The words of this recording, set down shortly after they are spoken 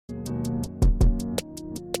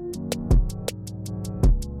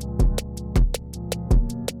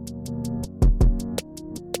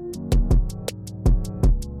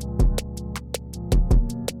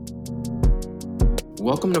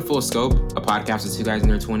Welcome to Full Scope, a podcast with two guys in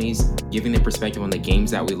their 20s, giving their perspective on the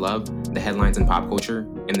games that we love, the headlines in pop culture,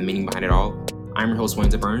 and the meaning behind it all. I'm your host, Wayne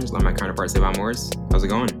Burns, along with my counterpart, Savon Morris. How's it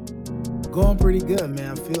going? Going pretty good,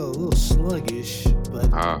 man. I feel a little sluggish,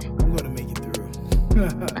 but I'm going to make it through.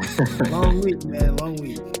 Long week, man. Long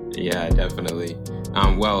week. Yeah, definitely.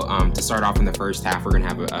 To start off in the first half, we're going to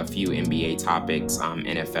have a few NBA topics,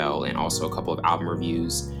 NFL, and also a couple of album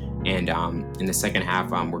reviews. And in the second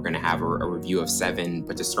half, we're going to have a review of Seven.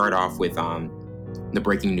 But to start off with the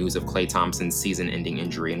breaking news of Klay Thompson's season-ending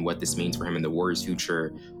injury and what this means for him in the Warriors'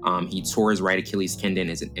 future. He tore his right Achilles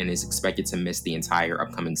tendon and is expected to miss the entire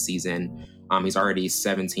upcoming season. He's already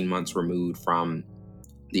 17 months removed from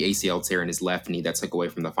the ACL tear in his left knee that took away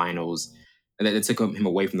from the finals. That took him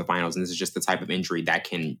away from the finals. And this is just the type of injury that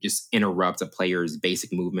can just interrupt a player's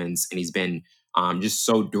basic movements. And he's been just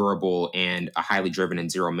so durable and a highly driven and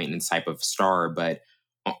zero maintenance type of star, but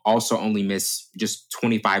also only missed just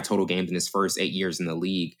 25 total games in his first 8 years in the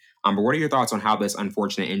league. But what are your thoughts on how this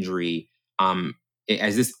unfortunate injury,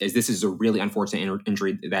 as this is a really unfortunate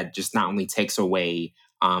injury that just not only takes away,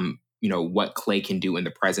 what Klay can do in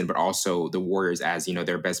the present, but also the Warriors, as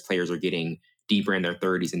their best players are getting deeper in their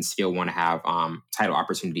 30s and still want to have title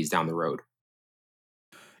opportunities down the road?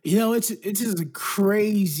 It's just a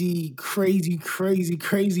crazy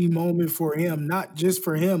moment for him. Not just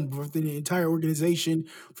for him, but for the entire organization,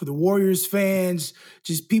 for the Warriors fans,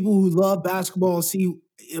 just people who love basketball. See,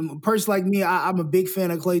 a person like me, I'm a big fan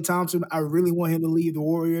of Klay Thompson. I really want him to leave the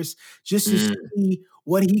Warriors just to see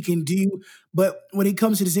what he can do. But when it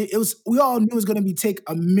comes to this, we all knew it was going to take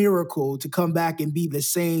a miracle to come back and be the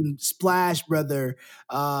same Splash Brother,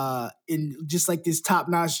 in just like this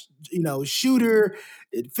top-notch, shooter,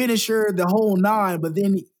 finisher, the whole nine. But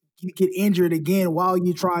then you get injured again while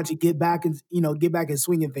you're trying to get back and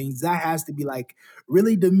swinging things. That has to be like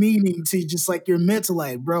really demeaning to just like your mental,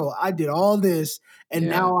 like, bro, I did all this and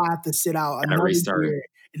now I have to sit out another year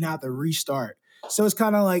and have to restart. So it's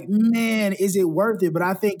kind of like, man, is it worth it? But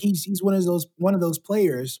I think he's one of those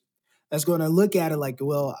players that's going to look at it like,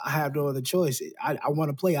 well, I have no other choice. I want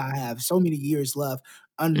to play. I have so many years left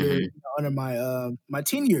under my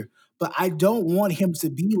tenure, but I don't want him to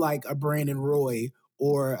be like a Brandon Roy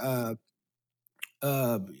or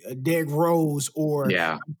Derrick Rose or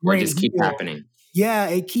just keep happening. Yeah,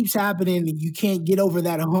 it keeps happening, and you can't get over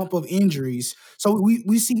that hump of injuries. So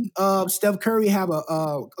we see Steph Curry have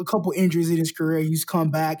a couple injuries in his career. He's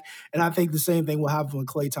come back, and I think the same thing will happen with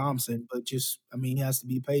Klay Thompson. But he has to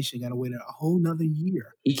be patient. Got to wait a whole nother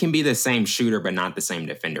year. He can be the same shooter, but not the same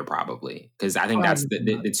defender, probably, because I think that's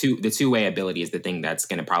the two-way ability is the thing that's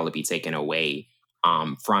going to probably be taken away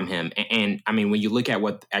from him. And I mean, when you look at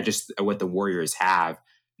what the Warriors have,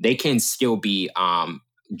 they can still be a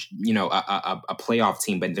playoff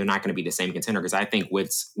team, but they're not going to be the same contender. Because I think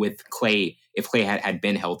with Klay, if Klay had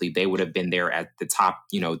been healthy, they would have been there at the top,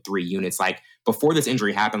 three units. Like before this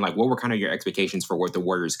injury happened, like what were kind of your expectations for what the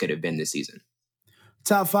Warriors could have been this season?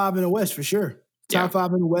 Top 5 in the West for sure. Top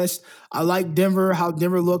 5 in the West. I like Denver, how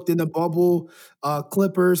Denver looked in the bubble.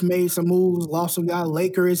 Clippers made some moves, lost some guys.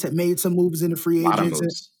 Lakers had made some moves in the free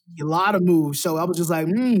agents. A lot of moves. So I was just like,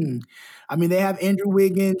 I mean, they have Andrew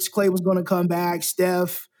Wiggins. Klay was going to come back.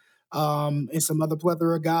 Steph, and some other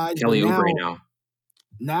plethora of guys. Kelly Oubre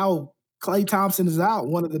now Klay Thompson is out,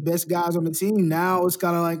 one of the best guys on the team. Now it's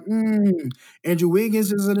kind of like, Andrew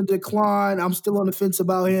Wiggins is in a decline. I'm still on the fence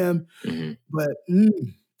about him. But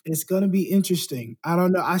it's going to be interesting. I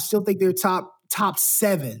don't know. I still think they're top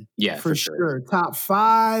 7. Yeah, for sure. Top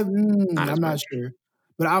 5, I'm not sure.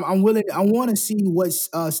 But I'm willing. I want to see what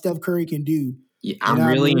Steph Curry can do. Yeah, I'm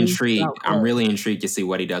really intrigued. I'm really intrigued to see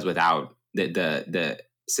what he does without the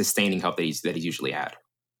sustaining help that he's usually had.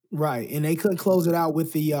 Right, and they couldn't close it out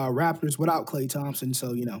with the Raptors without Klay Thompson,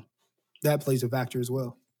 so that plays a factor as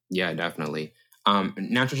well. Yeah, definitely.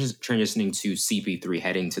 Now transitioning to CP3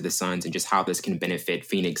 heading to the Suns and just how this can benefit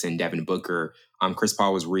Phoenix and Devin Booker. Chris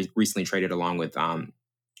Paul was recently traded along with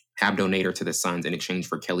Abdel Nader to the Suns in exchange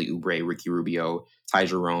for Kelly Oubre, Ricky Rubio, Ty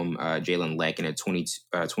Jerome, Jalen Leck, and a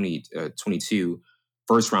 2022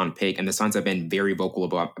 first-round pick. And the Suns have been very vocal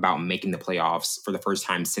about making the playoffs for the first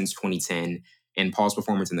time since 2010. And Paul's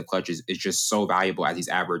performance in the clutch is just so valuable, as he's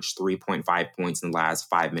averaged 3.5 points in the last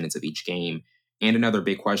 5 minutes of each game. And another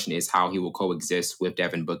big question is how he will coexist with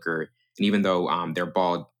Devin Booker. And even though they're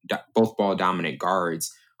both ball-dominant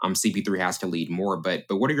guards, CP3 has to lead more. But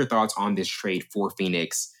what are your thoughts on this trade for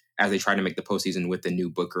Phoenix as they try to make the postseason with the new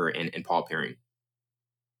Booker and Paul pairing?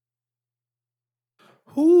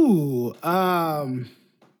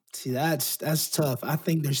 See, that's tough. I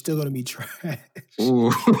think they're still gonna be trash.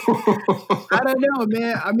 Ooh. I don't know,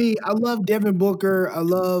 man. I mean, I love Devin Booker. I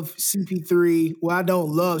love CP3. Well, I don't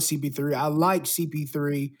love CP3. I like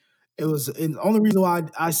CP3. And the only reason why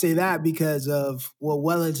I say that because of what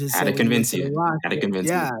Wellington Had said to when he went convince to the you. Had to Rockets. convince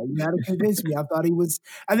Yeah, you. you had to convince me. I thought he was,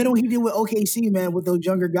 and then what he did with OKC, man, with those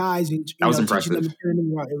younger guys and That was teaching them impressive. to turn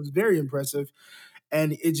them around, it was very impressive.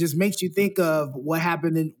 And it just makes you think of what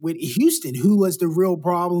happened with Houston. Who was the real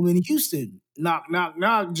problem in Houston? Knock, knock,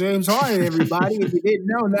 knock. James Harden, everybody. If you didn't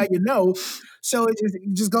know, now you know. So it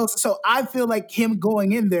just goes. So I feel like him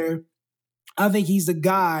going in there, I think he's the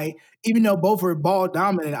guy, even though both are ball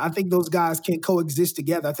dominant, I think those guys can coexist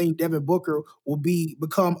together. I think Devin Booker will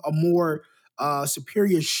become a more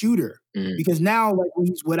superior shooter Mm, because now, like when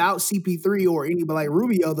he's without CP3 or anybody like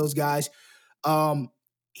Rubio, those guys, um,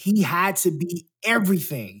 he had to be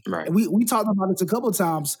everything. right. And we talked about this a couple of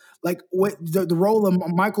times, like what the role of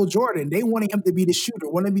Michael Jordan. They wanted him to be the shooter,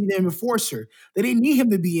 wanted to be the enforcer. They didn't need him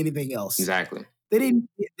to be anything else. Exactly. They didn't.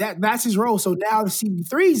 That's his role. So now the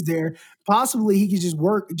CP3's there. Possibly he could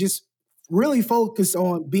just really focus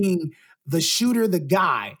on being the shooter, the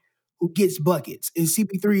guy who gets buckets. And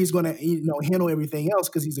CP3 is going to handle everything else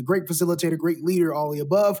because he's a great facilitator, great leader, all the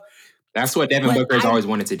above. That's what Devin But Booker has always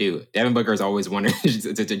wanted to do. Devin Booker has always wanted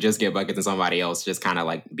to just get buckets and somebody else just kind of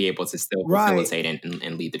like be able to still right facilitate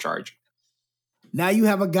and lead the charge. now you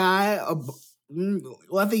have a guy.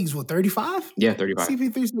 Well, I think he's 35. Yeah, 35.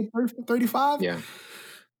 CP3's 35. Yeah.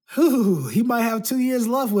 Whew, he might have 2 years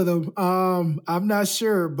left with him. I'm not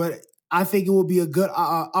sure, but I think it will be a good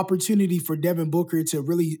opportunity for Devin Booker to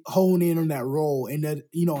really hone in on that role, and that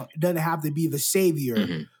it doesn't have to be the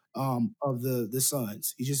savior of the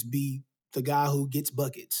Suns. He just be the guy who gets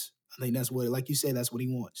buckets. I think that's what, like you said, that's what he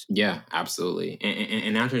wants. Yeah, absolutely.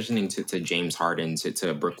 And now transitioning to James Harden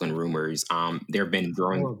to Brooklyn rumors. There have been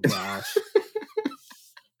growing. Oh gosh.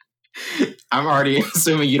 I'm already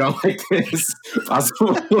assuming you don't like this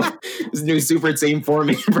possible this new super team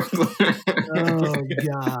forming in Brooklyn. Oh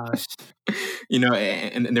gosh.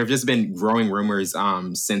 And there have just been growing rumors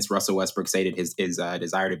since Russell Westbrook stated his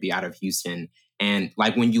desire to be out of Houston. And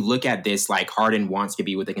like when you look at this, like Harden wants to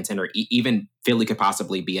be with a contender. Even Philly could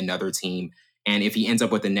possibly be another team. And if he ends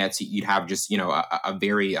up with the Nets, you'd have just a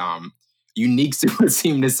very unique super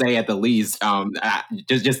team to say at the least.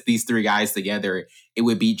 Just these three guys together, it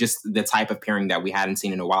would be just the type of pairing that we hadn't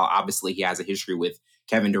seen in a while. Obviously, he has a history with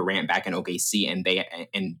Kevin Durant back in OKC,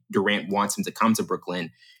 and Durant wants him to come to Brooklyn.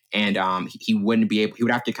 And he wouldn't be able. He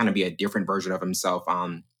would have to kind of be a different version of himself,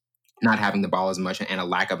 not having the ball as much and a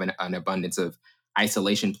lack of an abundance of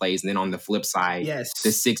isolation plays. And then on the flip side, Yes.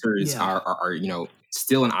 the Sixers Yeah. are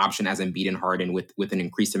still an option as Embiid and Harden with an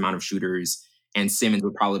increased amount of shooters. And Simmons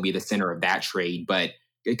would probably be the center of that trade. But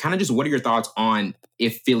kind of just what are your thoughts on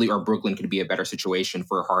if Philly or Brooklyn could be a better situation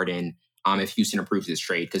for Harden if Houston approves this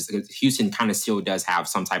trade? Because Houston kind of still does have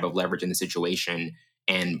some type of leverage in the situation.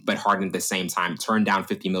 But Harden at the same time turned down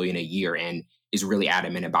 $50 million a year and is really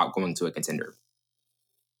adamant about going to a contender.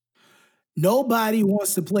 Nobody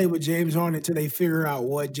wants to play with James Harden until they figure out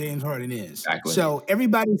what James Harden is. Exactly. So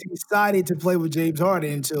everybody's excited to play with James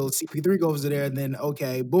Harden until CP3 goes there, and then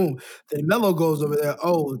okay, boom. Then Melo goes over there.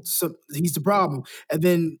 Oh, so he's the problem. And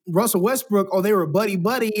then Russell Westbrook. Oh, they were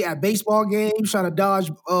buddy at baseball games, trying to dodge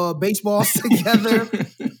baseballs together.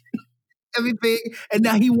 Everything, and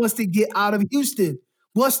now he wants to get out of Houston.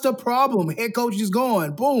 What's the problem? Head coach is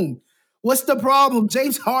gone. Boom. What's the problem?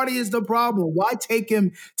 James Harden is the problem. Why take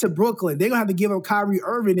him to Brooklyn? They're going to have to give up Kyrie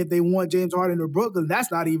Irving if they want James Harden to Brooklyn.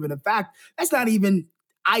 That's not even a fact. That's not even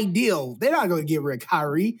ideal. They're not going to get rid of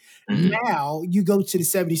Kyrie. Mhm. Now you go to the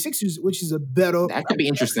 76ers, which is a better. That could be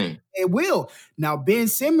interesting. It will. Now Ben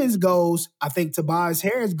Simmons goes. I think Tobias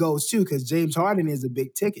Harris goes too because James Harden is a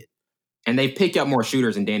big ticket. And they picked up more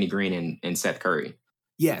shooters than Danny Green and Seth Curry.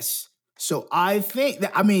 Yes. So I think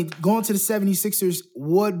that, going to the 76ers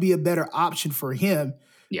would be a better option for him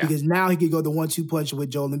because now he could go the 1-2 punch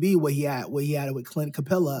with Joel Embiid, what he had with Clint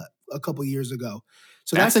Capella a couple years ago.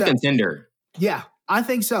 So that's a contender. Yeah, I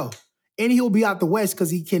think so. And he'll be out the West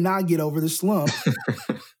because he cannot get over the slump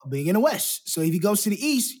of being in the West. So if he goes to the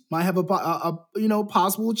East, might have a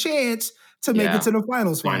possible chance to make it to the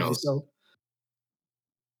finals. So.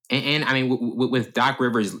 And I mean, with Doc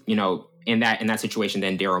Rivers, in that situation,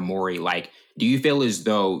 then Daryl Morey, like, do you feel as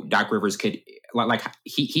though Doc Rivers could, like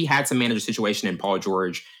he had to manage a situation in Paul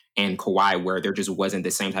George and Kawhi where there just wasn't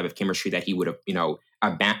the same type of chemistry that he would have,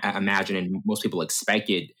 imagined and most people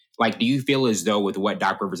expected. Like, do you feel as though with what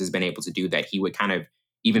Doc Rivers has been able to do that he would kind of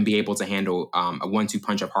even be able to handle a 1-2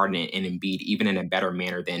 punch of Harden and Embiid even in a better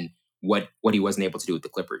manner than what he wasn't able to do with the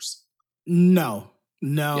Clippers? No.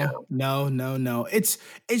 Yeah, No.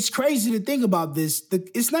 It's crazy to think about this.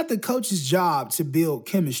 It's not the coach's job to build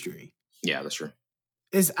chemistry. yeah, that's true.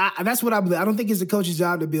 That's what I believe. I don't think it's the coach's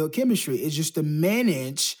job to build chemistry. It's just to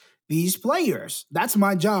manage these players. That's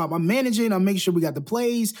my job. I'm managing. I'm making sure we got the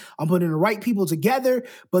plays. I'm putting the right people together.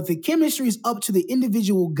 But the chemistry is up to the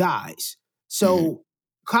individual guys. So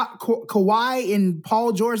Kawhi and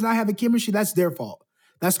Paul George not having chemistry, that's their fault.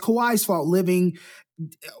 That's Kawhi's fault, living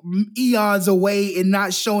eons away and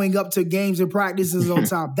not showing up to games and practices on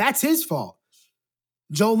time. That's his fault.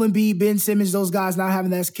 Joel Embiid, Ben Simmons, those guys not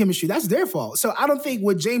having that chemistry, that's their fault. So I don't think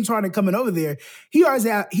with James Harden coming over there, he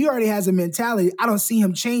already has a mentality. I don't see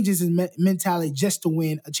him change his mentality just to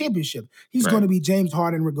win a championship. He's going to be James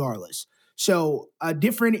Harden regardless. So a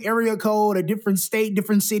different area code, a different state,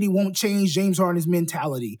 different city won't change James Harden's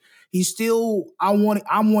mentality. He's still, I want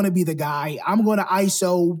to be the guy. I'm going to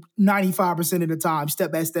ISO 95% of the time,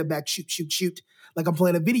 step back, shoot, like I'm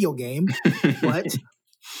playing a video game. But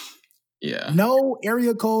yeah, no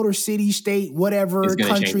area code or city, state, whatever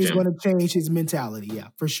country is going to change his mentality. Yeah,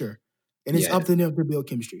 for sure. And it's up to them to build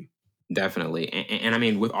chemistry. Definitely. And I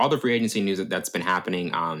mean, with all the free agency news that's been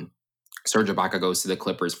happening, Serge Ibaka goes to the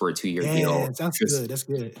Clippers for a 2-year deal. That's good. That's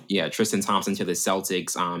good. Yeah, Tristan Thompson to the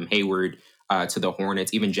Celtics, Hayward to the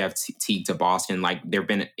Hornets, even Jeff Teague to Boston. Like, there have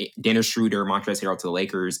been Dennis Schroeder, Montrezl Harrell to the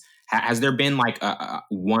Lakers. Has there been like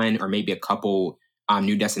one or maybe a couple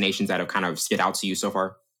new destinations that have kind of stood out to you so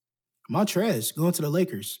far? Montrez going to the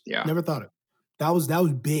Lakers. Yeah. Never thought it. That was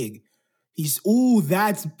big.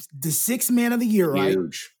 That's the sixth man of the year, right?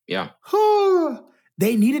 Huge. Yeah.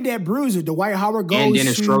 They needed that bruiser. Dwight Howard goes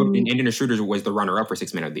and Dennis Schroeder was the runner-up for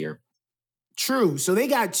sixth man of the year. True. So they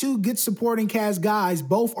got two good supporting cast guys.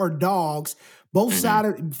 Both are dogs. Both side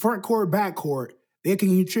of front court, back court. They can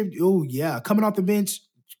contribute. Oh, yeah. Coming off the bench,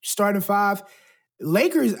 starting five.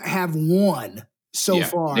 Lakers have won so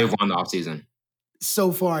far. They've won the offseason.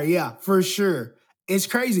 So far, yeah, for sure. It's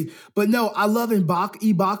crazy. But no, I love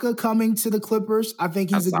Ibaka coming to the Clippers. I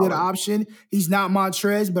think he's a good option. He's not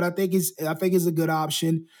Montrez, but I think it's a good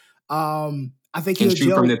option. I think he'll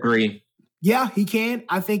shoot from the three. Yeah, he can.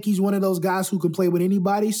 I think he's one of those guys who can play with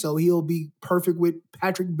anybody, so he'll be perfect with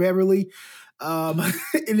Patrick Beverly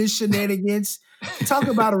in his shenanigans. Talk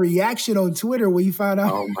about a reaction on Twitter when you find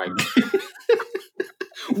out. Oh my God.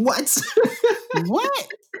 What?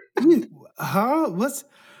 What? What?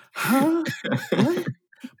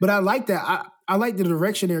 But I like that. I like the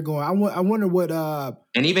direction they're going. I wonder what.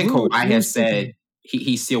 And even Kawhi has said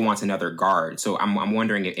he still wants another guard. So I'm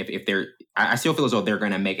wondering if they're. I still feel as though they're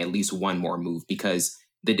going to make at least one more move, because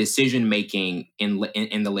the decision making in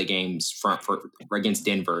the late games for against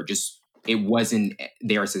Denver it wasn't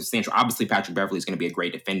there substantial. Obviously, Patrick Beverly is going to be a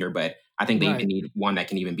great defender, but I think they even need one that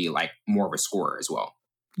can even be like more of a scorer as well.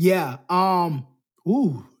 Yeah.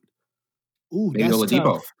 Maybe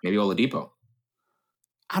Oladipo. Maybe Oladipo.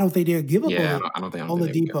 I don't think they'll give up I don't think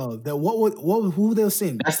Oladipo. Who they'll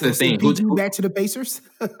send? That's the thing. Who back to the Pacers?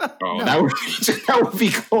 No. that would be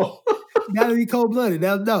cool. That would be cold blooded.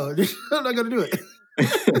 No, I'm not gonna do it.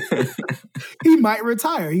 He might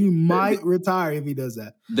retire. He might retire if he does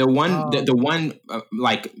that. The one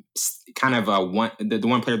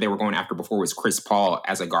player they were going after before was Chris Paul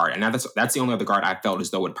as a guard, and that's the only other guard I felt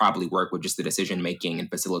as though would probably work with just the decision making and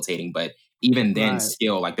facilitating. But even then,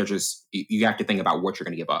 still, like, they're just, you have to think about what you're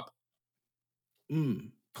going to give up.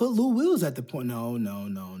 Put Lou Wills at the point. No.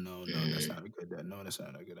 That's not a good. No, that's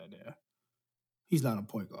not a good idea. He's not a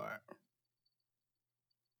point guard.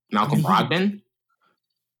 Malcolm Brogdon.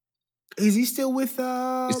 Is he still with?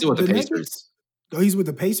 He's still with the Pacers. Nuggets? Oh, he's with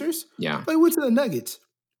the Pacers. Yeah, but he went to the Nuggets.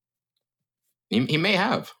 He may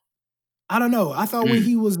have. I don't know. I thought when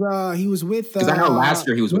he was with. Because I know last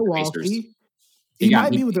year he was Milwaukee. with the Pacers. He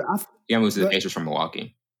might be with the. He was with the Pacers from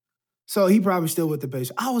Milwaukee. So he probably still with the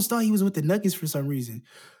Pacers. I always thought he was with the Nuggets for some reason.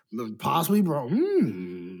 Possibly, bro. I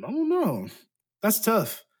don't know. That's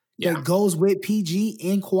tough. Yeah. That goes with PG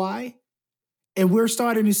and Kawhi. And we're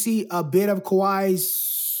starting to see a bit of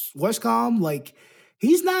Kawhi's Westcom. Like,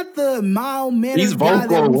 he's not the mild-mannered He's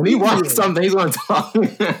vocal. When he wants something, he's going to talk. The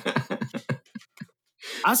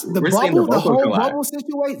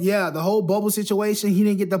whole bubble situation, he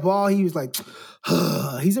didn't get the ball. He was like,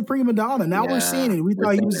 he's a prima donna. Now we're seeing it. We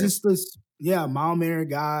thought he was just this, mild-mannered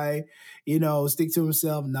guy, stick to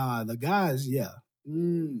himself. Nah, the guys, I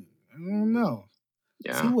don't know.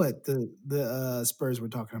 Yeah. See what the Spurs were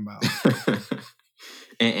talking about.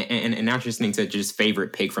 and now just listening to just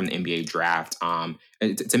favorite pick from the NBA draft.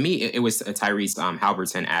 To me, it was Tyrese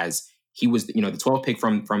Halliburton, as he was, the 12th pick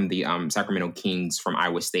from the Sacramento Kings from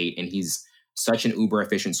Iowa State, and he's such an uber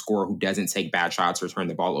efficient scorer who doesn't take bad shots or turn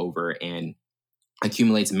the ball over. And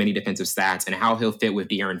accumulates many defensive stats, and how he'll fit with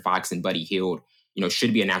De'Aaron Fox and Buddy Hield,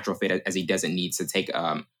 should be a natural fit, as he doesn't need to take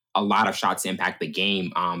a lot of shots to impact the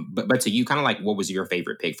game. But to you, kind of like, what was your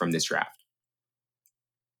favorite pick from this draft?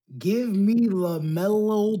 Give me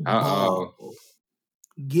LaMelo Ball. Uh-oh.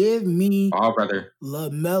 Give me Brother.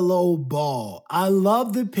 LaMelo Ball. I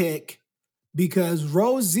love the pick because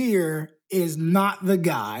Rozier is not the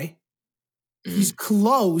guy. He's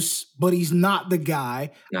close, but he's not the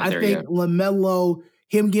guy. Not I there think yet. LaMelo,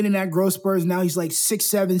 him getting that growth spurs, now he's like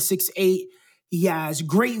 6'7", 6'8". He has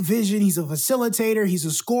great vision. He's a facilitator. He's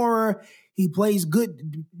a scorer. He plays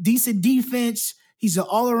good, decent defense. He's an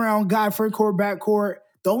all-around guy, front court, back court.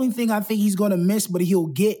 The only thing I think he's going to miss, but he'll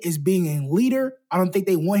get, is being a leader. I don't think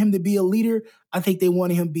they want him to be a leader. I think they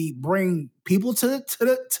want him to bring people to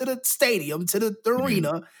the stadium, to the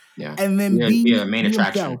arena, and then be a main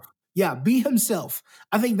attraction. Himself. Yeah, be himself.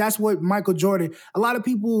 I think that's what Michael Jordan. A lot of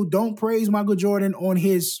people don't praise Michael Jordan on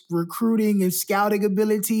his recruiting and scouting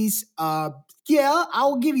abilities. Yeah,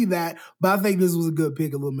 I'll give you that. But I think this was a good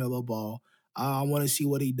pick, a LaMelo Ball. I want to see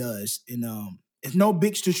what he does. And there's no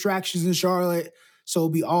big distractions in Charlotte, so it'll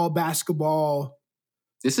be all basketball.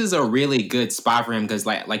 This is a really good spot for him because,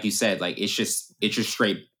 like you said, like it's just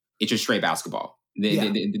straight basketball.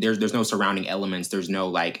 There's no surrounding elements. There's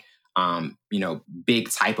no big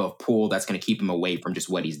type of pull that's going to keep him away from just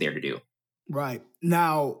what he's there to do. Right.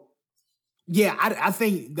 Now, yeah, I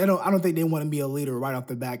think I don't think they want to be a leader right off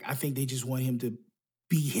the bat. I think they just want him to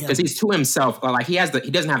be him. Because he's to himself. Like he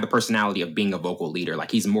doesn't have the personality of being a vocal leader.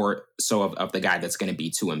 Like he's more so of the guy that's going to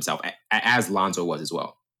be to himself, as Lonzo was as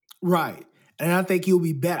well. Right. And I think he'll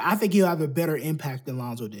be better. I think he'll have a better impact than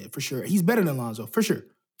Lonzo did, for sure. He's better than Lonzo, for sure.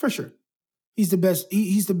 For sure. He's the best.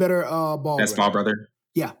 He's the better ball. Best ball brother?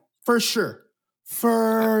 Yeah, for sure.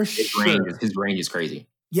 For sure. His range is crazy.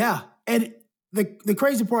 Yeah. And the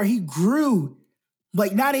crazy part, he grew,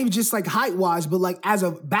 like not even just like height-wise, but like as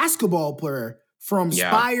a basketball player. From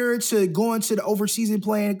Spire to going to the overseas and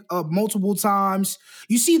playing multiple times.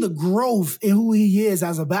 You see the growth in who he is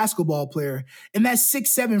as a basketball player. And that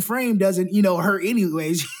 6'7" frame doesn't, hurt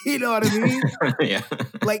anyways. You know what I mean? Yeah.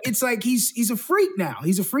 Like, it's like he's a freak now.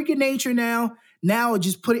 He's a freak of nature now. Now,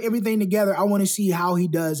 just put everything together. I want to see how he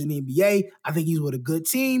does in the NBA. I think he's with a good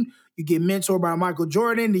team. You get mentored by Michael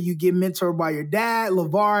Jordan. Then you get mentored by your dad,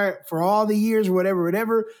 LeVar, for all the years,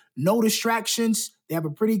 whatever. No distractions. They have a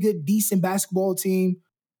pretty good, decent basketball team.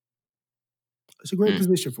 It's a great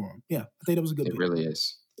position for him. Yeah, I think that was a good pick. It really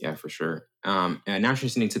is. Yeah, for sure. And now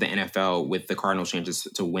transitioning to the NFL with the Cardinals' chances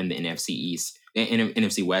to win the NFC East,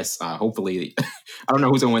 NFC West. Hopefully, I don't know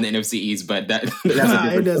who's going to win the NFC East, but that's a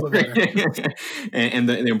different it doesn't matter. and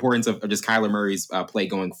the importance of just Kyler Murray's play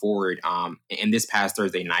going forward. And this past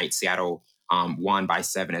Thursday night, Seattle won by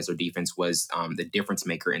 7 as their defense was the difference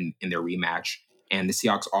maker in their rematch. And the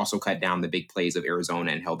Seahawks also cut down the big plays of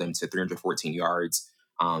Arizona and held them to 314 yards,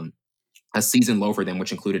 a season low for them,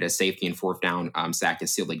 which included a safety and fourth down sack to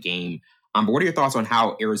seal the game. But what are your thoughts on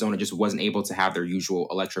how Arizona just wasn't able to have their usual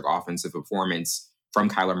electric offensive performance from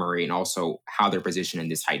Kyler Murray, and also how they're positioned in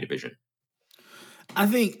this tight division? I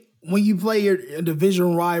think when you play your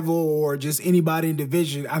division rival or just anybody in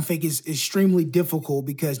division, I think it's extremely difficult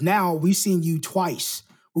because now we've seen you twice.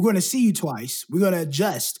 We're going to see you twice. We're going to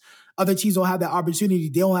adjust. Other teams don't have that opportunity.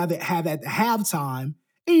 They don't have at halftime,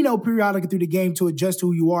 and, periodically through the game to adjust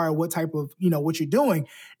who you are and what type of, what you're doing.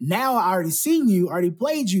 Now I already seen you, already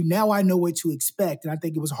played you. Now I know what to expect. And I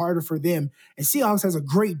think it was harder for them. And Seahawks has a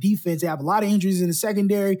great defense. They have a lot of injuries in the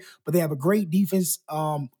secondary, but they have a great defense,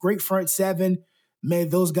 great front seven. Man,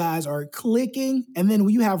 those guys are clicking. And then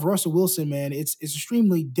when you have Russell Wilson, man, it's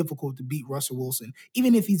extremely difficult to beat Russell Wilson,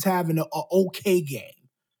 even if he's having an okay game.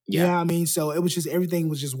 Yeah. You know what I mean? So it was just, everything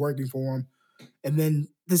was just working for him. And then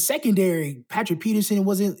the secondary, Patrick Peterson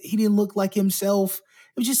he didn't look like himself.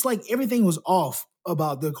 It was just like everything was off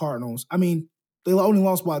about the Cardinals. I mean, they only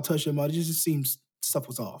lost by a touchdown, but it just seems stuff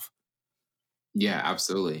was off. Yeah,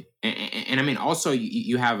 absolutely. And I mean, also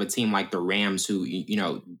you have a team like the Rams who,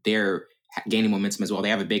 they're gaining momentum as well. They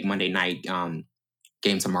have a big Monday night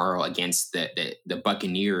game tomorrow against the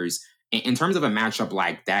Buccaneers. In terms of a matchup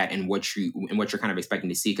like that and what you're kind of expecting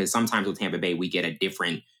to see, because sometimes with Tampa Bay, we get a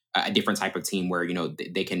different type of team where,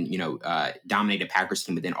 they can, dominate a Packers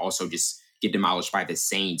team, but then also just get demolished by the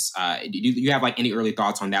Saints. Do you have any early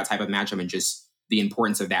thoughts on that type of matchup and just the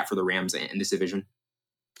importance of that for the Rams in this division?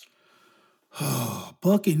 Oh,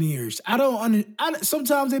 Buccaneers.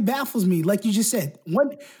 Sometimes it baffles me. Like you just said,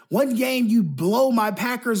 one game you blow my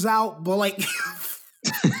Packers out, but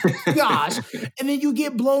gosh, and then you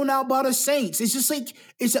get blown out by the Saints. It's just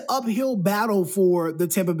it's an uphill battle for the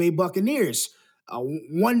Tampa Bay Buccaneers.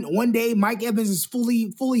 one day Mike Evans is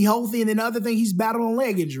fully healthy, and then the other thing he's battling a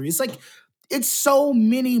leg injury. It's like it's so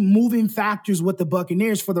many moving factors with the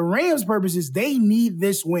Buccaneers. For the Rams' purposes, they need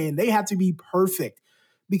this win. They have to be perfect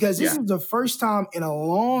because this is the first time in a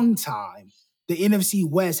long time the NFC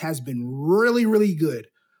West has been really, really good.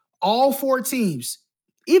 All 4 teams,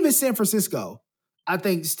 even San Francisco, I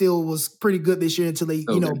think still was pretty good this year until they,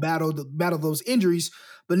 battled those injuries.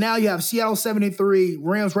 But now you have Seattle 7-3,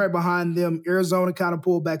 Rams right behind them. Arizona kind of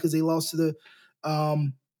pulled back because they lost to the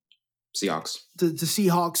Seahawks. The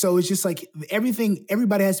Seahawks. So it's just like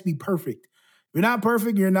everybody has to be perfect. If you're not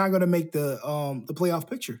perfect, you're not going to make the playoff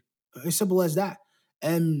picture. As simple as that.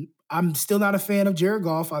 And I'm still not a fan of Jared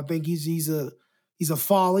Goff. I think he's a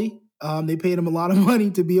folly. They paid him a lot of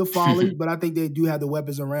money to be a folly, but I think they do have the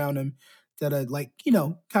weapons around him that are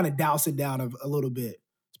kind of douse it down a little bit,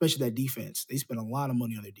 especially that defense. They spent a lot of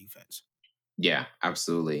money on their defense. Yeah,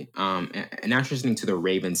 absolutely. And now transitioning to the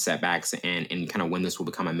Ravens setbacks and kind of when this will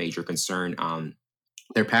become a major concern.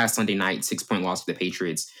 Their past Sunday night 6-point loss to the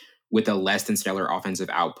Patriots with a less than stellar offensive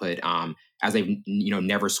output, as they've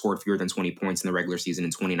never scored fewer than 20 points in the regular season in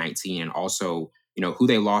 2019, and also who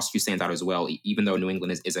they lost to stands out as well. Even though New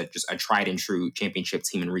England is just a tried and true championship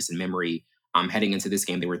team in recent memory, heading into this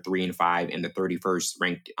game they were 3-5 and the 31st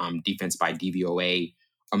ranked defense by DVOA.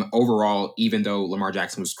 Overall, even though Lamar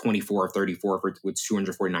Jackson was 24 of 34 with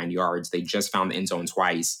 249 yards, they just found the end zone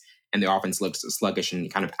twice, and the offense looks sluggish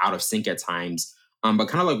and kind of out of sync at times. But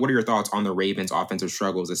kind of like, what are your thoughts on the Ravens' offensive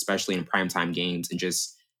struggles, especially in primetime games, and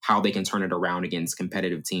just how they can turn it around against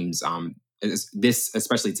competitive teams?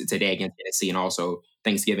 Especially today against Tennessee, and also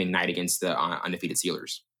Thanksgiving night against the undefeated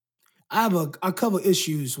Steelers. I have a couple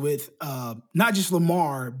issues with not just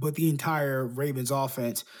Lamar, but the entire Ravens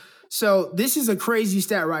offense. So this is a crazy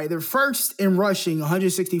stat, right? They're first in rushing,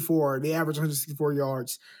 164. They average 164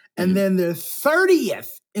 yards. And then they're 30th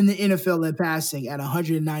in the NFL in passing at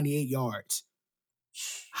 198 yards.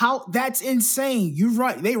 That's insane.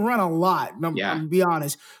 They run a lot. I'm gonna be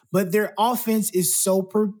honest, but their offense is so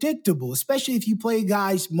predictable, especially if you play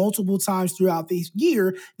guys multiple times throughout the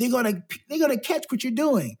year. They're gonna catch what you're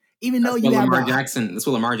doing, even though you have Lamar Jackson. That's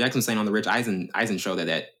what Lamar Jackson saying on the Rich Eisen show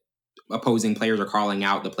that opposing players are calling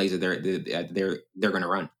out the plays that they're going to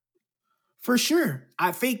run. For sure.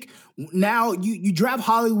 I think now you draft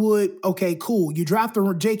Hollywood. Okay, cool. You draft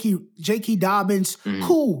the J.K. Dobbins.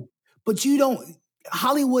 Cool. But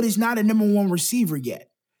Hollywood is not a number 1 receiver yet.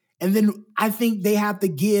 And then I think they have to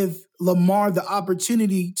give Lamar the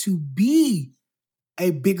opportunity to be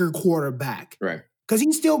a bigger quarterback. Right. Because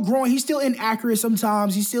he's still growing. He's still inaccurate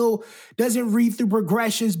sometimes. He still doesn't read through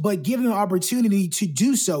progressions, but give him an opportunity to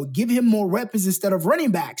do so. Give him more weapons instead of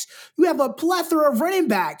running backs. You have a plethora of running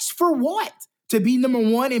backs. For what? To be number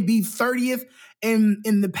 1 and be 30th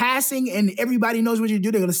in the passing, and everybody knows what you do.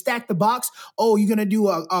 They're going to stack the box. Oh, you're going to do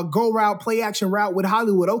a go route, play action route with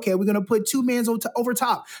Hollywood. Okay, we're going to put 2 men over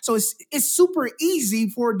top. So it's super easy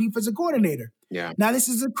for a defensive coordinator. Yeah. Now, this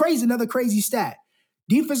is another crazy stat.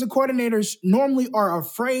 Defensive coordinators normally are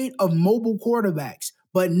afraid of mobile quarterbacks,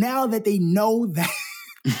 but now that they know that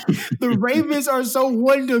the Ravens are so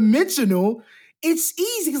one-dimensional, it's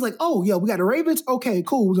easy. It's like, oh, yeah, we got the Ravens. Okay,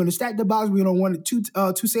 cool. We're going to stack the box. We're going to want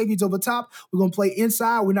two safeties over top. We're going to play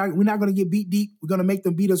inside. We're not going to get beat deep. We're going to make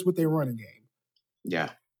them beat us with their running game. Yeah.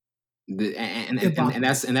 And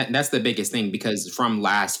that's the biggest thing, because from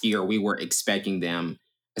last year, we were expecting them,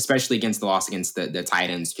 especially against the loss against the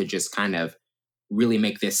Titans, to just kind of really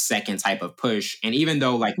make this second type of push. And even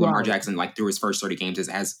though Lamar Jackson, through his first 30 games,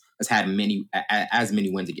 has had as many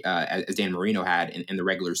wins as Dan Marino had in the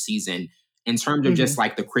regular season, in terms of just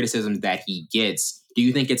the criticisms that he gets, do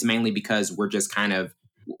you think it's mainly because we're just kind of,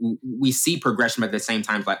 we see progression, but at the same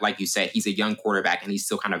time, like you said, he's a young quarterback and he's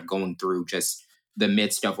still kind of going through just the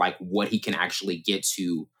midst of what he can actually get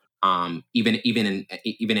to, even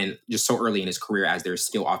in just so early in his career, as there's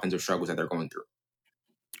still offensive struggles that they're going through?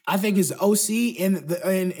 I think it's OC and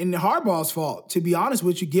Harbaugh's fault, to be honest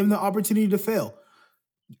with you. Give him the opportunity to fail.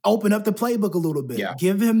 Open up the playbook a little bit. Yeah.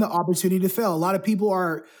 Give him the opportunity to fail. A lot of people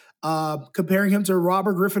are comparing him to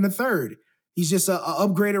Robert Griffin III. He's just an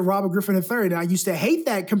upgraded Robert Griffin III. And I used to hate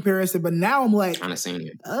that comparison, but now I'm like, kind of seeing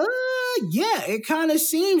it. Yeah, it kind of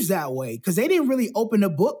seems that way, because they didn't really open the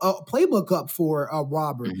playbook up for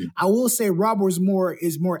Robert. I will say Robert is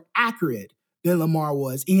more accurate than Lamar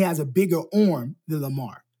was. He has a bigger arm than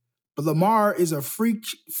Lamar. But Lamar is a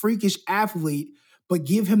freakish athlete, but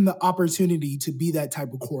give him the opportunity to be that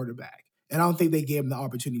type of quarterback. And I don't think they gave him the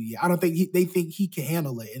opportunity. I don't think they think he can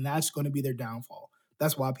handle it, and that's going to be their downfall.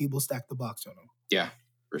 That's why people stack the box on him. Yeah,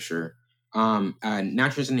 for sure. Now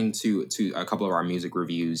transitioning to a couple of our music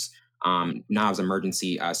reviews. Nav's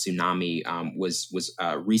Emergency Tsunami was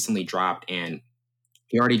recently dropped, and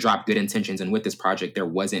he already dropped Good Intentions, and with this project, there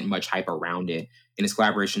wasn't much hype around it. In his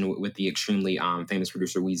collaboration with the extremely famous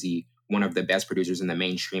producer Weezy, one of the best producers in the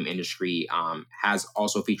mainstream industry, has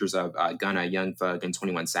also features of Gunna, Young Thug, and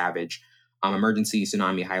 21 Savage. Emergency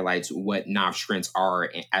Tsunami highlights what Nav's strengths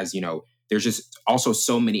are, as you know. There's just also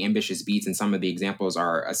so many ambitious beats, and some of the examples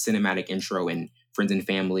are a cinematic intro in Friends and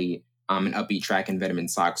Family, an upbeat track in Vitamin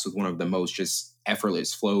Socks with one of the most just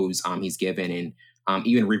effortless flows he's given, and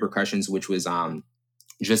even Repercussions, which was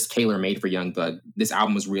just tailor-made for Young Thug. This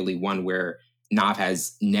album was really one where Nav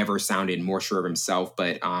has never sounded more sure of himself,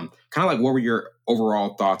 but kind of like, what were your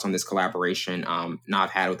overall thoughts on this collaboration Nav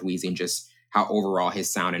had with Weezy, and just how overall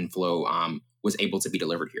his sound and flow was able to be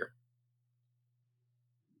delivered here?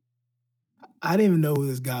 I didn't even know who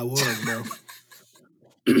this guy was, bro.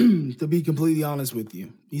 To be completely honest with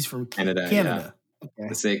you. He's from Canada. Yeah. Okay.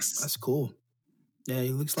 The Six. That's cool. Yeah, he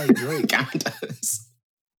looks like Drake. Kind of does.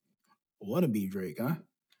 Wanna be Drake, huh?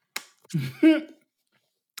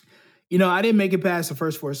 You know, I didn't make it past the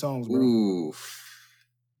first 4 songs, bro. Ooh.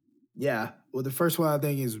 Yeah. Well, the first one I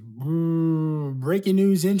think is Breaking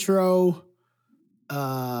News intro.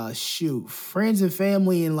 Friends and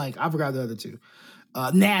Family, and like I forgot the other 2.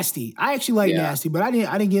 Nasty. I actually like Nasty, but I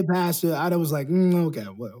didn't get past it. I was like, okay,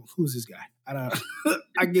 well, who's this guy? I don't.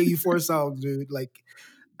 I gave you 4 songs, dude. Like,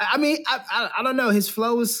 I mean, I don't know. His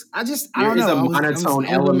flow is. I don't know. There's a monotone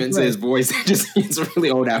element to his voice. It just gets really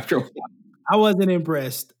old after a while. I wasn't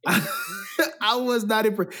impressed. I was not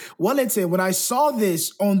impressed. 1 and 10. When I saw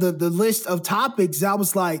this on the list of topics, I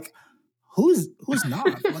was like, who's Nav?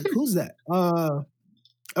 Like, who's that?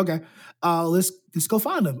 Okay. Let's go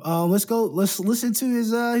find him. Let's listen to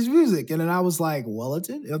his music. And then I was like,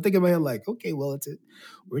 Wellington? And I'm thinking in my head like, okay, Wellington,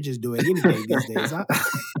 we're just doing anything these days. Huh?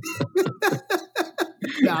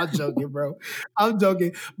 No, I'm joking, bro. I'm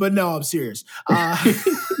joking. But no, I'm serious.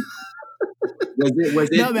 Was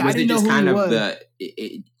it just kind of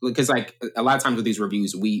because like a lot of times with these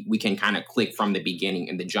reviews, we can kind of click from the beginning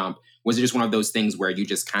and the jump. Was it just one of those things where you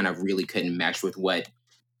just kind of really couldn't match with what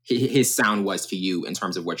his sound was to you in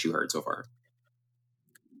terms of what you heard so far?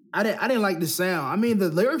 I didn't like the sound. I mean, the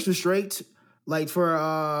lyrics were straight. Like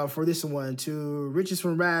for this one, to riches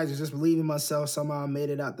from rags, just believing myself. Somehow I made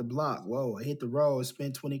it out the block. Whoa, I hit the road.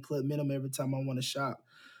 Spend 20 clip minimum every time I want to shop.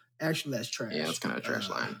 Actually, that's trash. Yeah, it's kind of a trash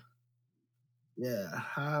line. Yeah,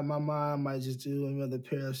 my mom might just do another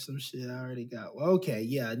pair of some shit I already got. Well, okay,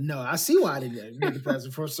 yeah, no, I see why I didn't make it past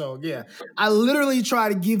the first song. Yeah, I literally try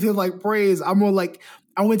to give him like praise. I'm more like,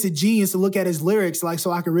 I went to Genius to look at his lyrics, like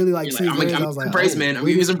so I could really like see his lyrics. I was like, praise, man. I'm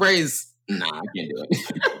using praise. Nah, I can't do it.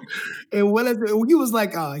 And when he was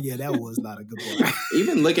like, oh yeah, that was not a good one.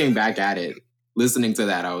 Even looking back at it, listening to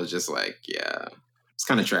that, I was just like, yeah, it's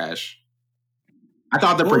kind of trash. I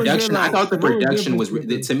thought the production was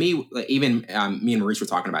to me, like, even me and Maurice were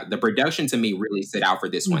talking about, the production to me really stood out for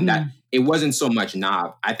this one. That it wasn't so much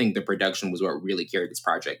Nav. I think the production was what really carried this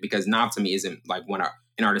project, because Nav to me isn't like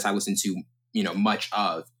an artist I listen to, much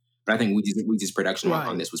of. But I think Weezy's production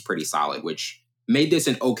on this was pretty solid, which made this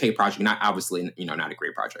an okay project. Not obviously, not a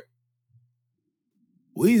great project.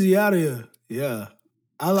 Weezy out of here, yeah.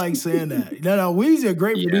 I like saying that. No, Weezy a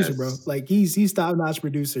great producer, bro. Like he's top-notch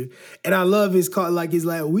producer, and I love his call. Like he's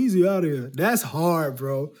like Weezy out of here. That's hard,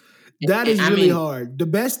 bro. That is really hard. The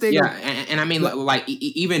best thing, and I mean, like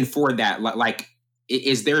even for that, like,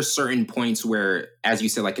 is there certain points where, as you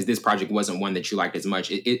said, like, because this project wasn't one that you liked as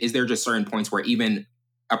much, is there just certain points where even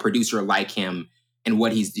a producer like him and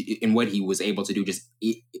what he was able to do just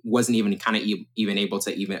wasn't even kind of even able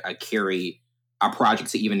to even carry a project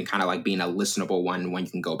to even kind of like being a listenable one you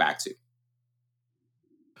can go back to?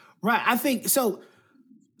 Right. I think so.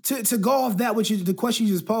 To go off that, which is the question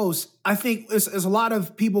you just posed, I think there's a lot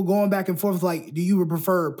of people going back and forth. Like, do you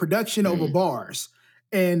prefer production over bars?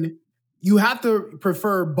 And you have to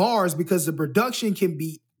prefer bars because the production can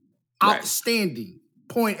be outstanding.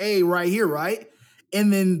 Point A right here, right?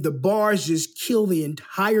 And then the bars just kill the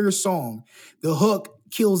entire song. The hook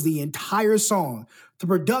kills the entire song. The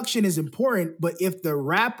production is important, but if the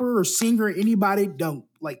rapper or singer or anybody don't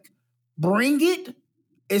like bring it,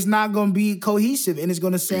 it's not going to be cohesive and it's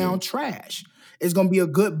going to sound trash. It's going to be a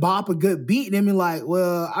good bop, a good beat. And then be like,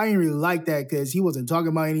 well, I didn't really like that because he wasn't talking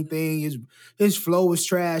about anything. His flow was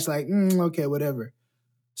trash. Like, okay, whatever.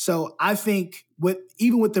 So I think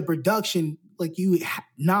even with the production, like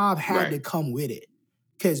Nav had to come with it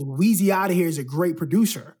because Weezy Outta Here is a great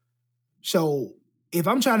producer. So if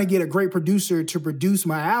I'm trying to get a great producer to produce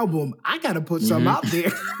my album, I got to put something out there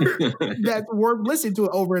that's worth listening to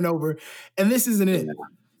it over and over. And this isn't it.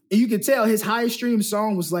 And you can tell his highest stream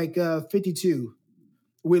song was like 52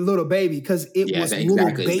 with Little Baby because it was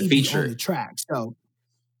Little Baby on the track. So,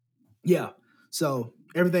 yeah. So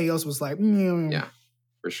everything else was like, yeah,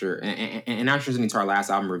 for sure. And now transitioning to our last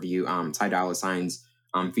album review, Ty Dolla $ign's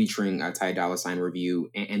featuring a Ty Dolla $ign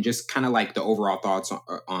review, and just kind of like the overall thoughts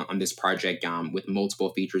on this project with multiple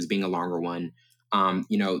features being a longer one.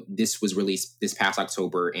 This was released this past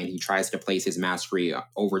October, and he tries to place his mastery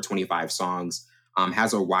over 25 songs.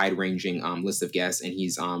 Has a wide-ranging list of guests, and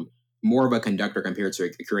he's more of a conductor compared to a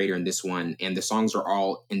curator in this one. And the songs are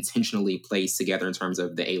all intentionally placed together in terms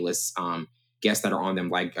of the A-list guests that are on them,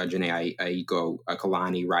 like Jhené Aiko,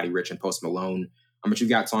 Kehlani, Roddy Ricch, and Post Malone. But you've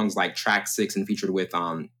got songs like Track 6 and featured with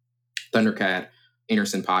Thundercat,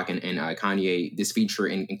 Anderson .Paak, and Kanye. This feature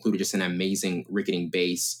included just an amazing ricketing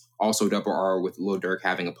bass. Also Double R with Lil Durk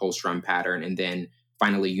having a post-drum pattern. And then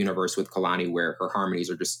finally Universe with Kehlani, where her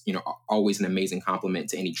harmonies are just, always an amazing compliment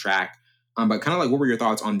to any track. But kind of like, what were your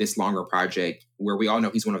thoughts on this longer project, where we all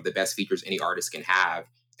know he's one of the best features any artist can have?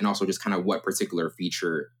 And also just kind of what particular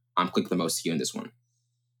feature clicked the most to you in this one?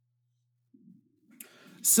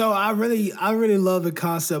 So I really love the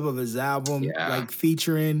concept of his album, like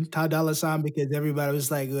featuring Ty Dolla $ign, because everybody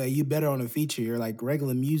was like, you better on a feature. You're like,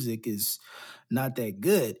 regular music is not that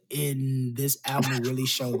good. And this album really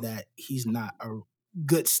showed that he's not a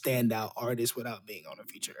good standout artist without being on a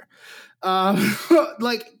feature.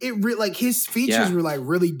 Like his features were like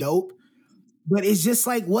really dope, but it's just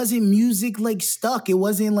like wasn't music like stuck. It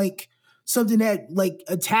wasn't like something that like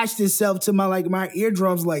attached itself to my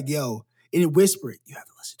eardrums. Like, yo, and it whispered, you have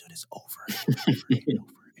to listen to this over and over and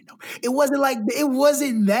over and over. It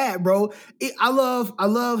wasn't that, bro. I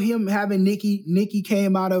love him having Nicki. Nicki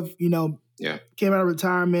came out of came out of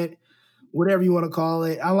retirement, whatever you want to call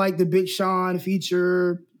it. I like the Big Sean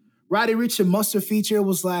feature. Roddy Ricch and Mustard feature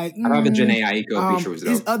was like... I thought the Jhené Aiko feature was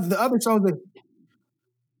dope. The other songs...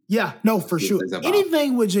 for sure.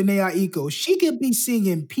 Anything with Jhené Aiko, she could be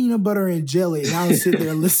singing Peanut Butter and Jelly, and I'll sit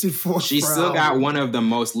there and listen for She still got one of the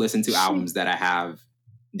most listened to albums that I have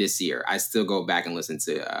this year. I still go back and listen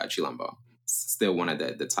to Chilombo. Still one of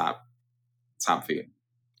the top few.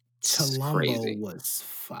 Chilombo was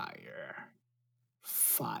fire.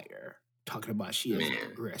 Talking about she has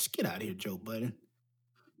progressed. Get out of here, Joe Budden.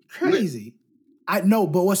 Crazy. I know,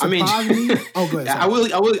 but what surprised me? Oh, go ahead. I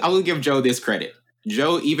will give Joe this credit.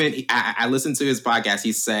 Joe, I listened to his podcast.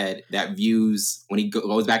 He said that Views, when he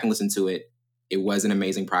goes back and listens to it, it was an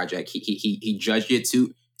amazing project. He judged it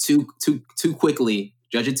too quickly.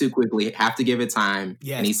 Judge it too quickly. Have to give it time.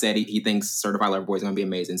 Yes. And he said he thinks Certified Lover Boy is going to be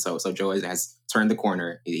amazing. So Joe has turned the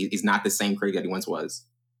corner. He's not the same critic that he once was.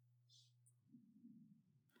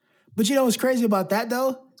 But you know what's crazy about that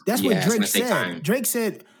though? That's what Drake said. Drake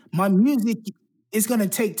said, "My music is going to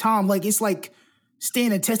take time. Like it's like."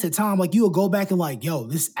 Stand the test of time, like you'll go back and like, yo,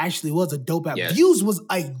 this actually was a dope album. Yes. Views was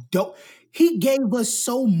a dope. He gave us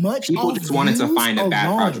so much. People just wanted to find a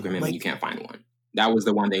bad project with him, and you can't find one. That was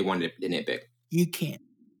the one they wanted to nitpick. You can't.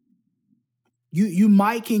 You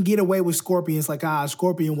might can get away with Scorpions, like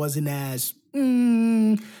Scorpion wasn't as.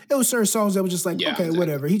 It was certain songs that were just like,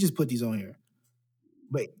 whatever. He just put these on here,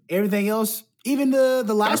 but everything else, even the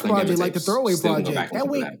last project, like the Throwaway project, that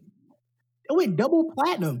went double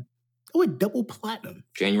platinum. It went double platinum.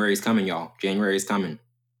 January is coming, y'all. January is coming.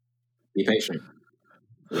 Be patient.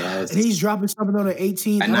 Yes. And he's dropping something on the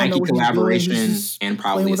 18th. A Nike collaboration and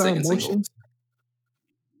probably a second single.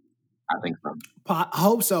 I think so. I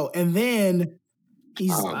hope so. And then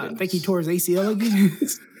I think he tore his ACL again.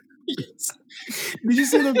 Yes. Did you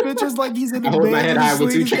see the pictures? Like he's in the bed. My head high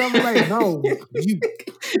with two like, no.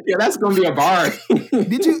 Yeah, that's gonna be a bar.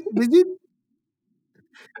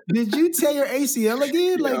 Did you tear your ACL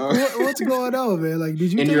again? Like, what's going on, man? Like,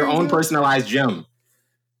 did you in your own personalized gym,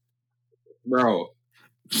 bro?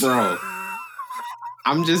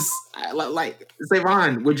 I'm just like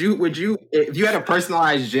Savon. Would you if you had a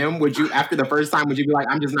personalized gym? Would you after the first time? Would you be like,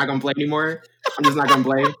 I'm just not gonna play anymore? I'm just not gonna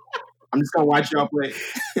play. I'm just gonna watch y'all play.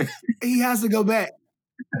 He has to go back.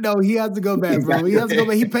 No, he has to go back, bro. He has to go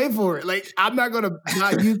back. He paid for it. Like, I'm not gonna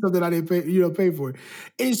not use something I didn't pay for.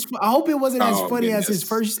 I hope it wasn't as funny as his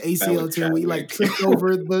first ACL tear where he like tripped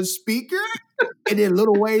over the speaker and then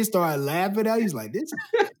Lil Wayne started laughing at. He's like,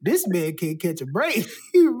 this man can't catch a break.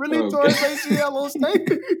 He really tore his ACL on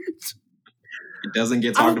stage. It doesn't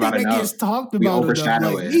get talked about enough. Gets talked about. We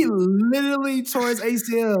overshadow it. He literally tore his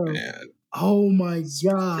ACL. Man. Oh my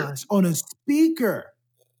gosh, on a speaker.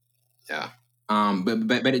 Yeah.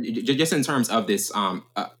 But just in terms of this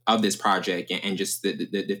project and just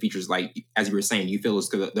the features, like as you were saying, you feel as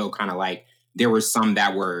though kind of like there were some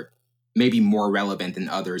that were maybe more relevant than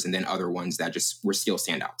others, and then other ones that just were still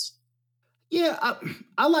standouts? Yeah,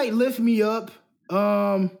 I like Lift Me Up.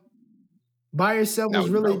 By Yourself That was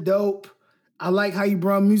was really dope. dope. I like how you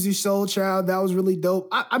brought Music Soul Child. That was really dope.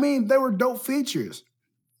 I mean, they were dope features,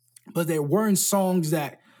 but they weren't songs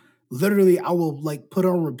that literally I will like put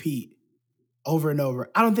on repeat over and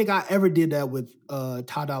over. I don't think I ever did that with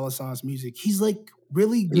Ty Dolla $ign's music. He's like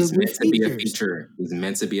really good He's with meant to be a features. feature. He's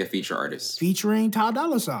meant to be a feature artist. Featuring Ty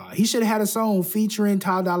Dolla $ign. He should have had a song featuring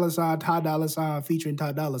Ty Dolla $ign, Ty Dolla $ign, featuring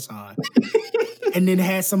Ty Dolla $ign. And then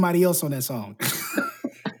had somebody else on that song.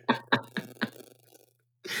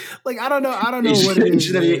 Like, I don't know what it is.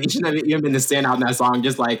 He shouldn't have even been the standout in that song.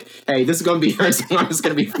 Just like, hey, this is going to be her song. I'm just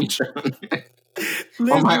going to be featured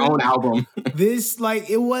on my own album. This, like,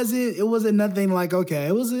 it wasn't nothing like, okay,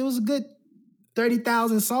 it was a good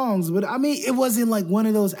 30,000 songs, but I mean, it wasn't like one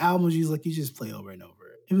of those albums you just play over and over.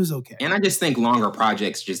 It was okay. And I just think longer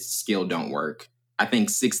projects just still don't work. I think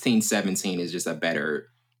 16, 17 is just a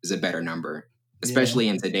better number, especially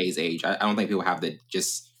in today's age. I don't think people have the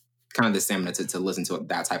just kind of the stamina to listen to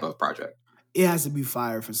that type of project. It has to be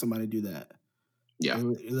fire for somebody to do that. Yeah.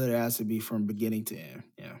 It literally has to be from beginning to end.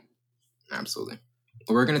 Yeah. Absolutely.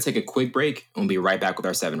 Well, we're going to take a quick break and we'll be right back with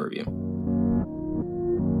our 7 review.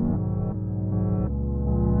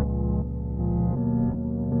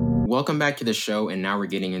 Welcome back to the show, and now we're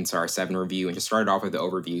getting into our 7 review. And to start off with the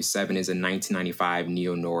overview, 7 is a 1995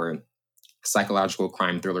 neo-noir psychological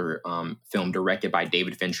crime thriller film directed by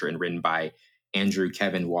David Fincher and written by Andrew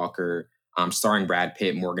Kevin Walker, starring Brad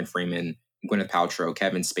Pitt, Morgan Freeman, Gwyneth Paltrow,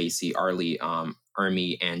 Kevin Spacey, Arlie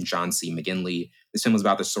Ermey, and John C. McGinley. This film is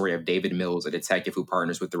about the story of David Mills, a detective who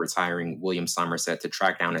partners with the retiring William Somerset to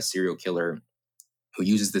track down a serial killer who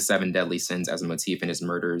uses the 7 deadly sins as a motif in his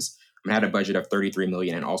murders. It had a budget of $33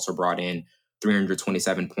 million and also brought in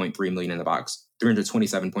 $327.3 million in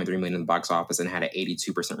the box office, and had an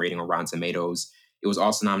 82% rating on Rotten Tomatoes. It was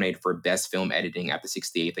also nominated for Best Film Editing at the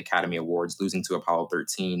 68th Academy Awards, losing to Apollo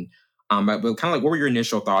 13. But kind of like, what were your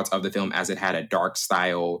initial thoughts of the film as it had a dark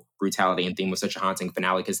style, brutality, and theme with such a haunting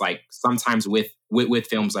finale? Because like sometimes with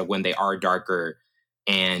films, like when they are darker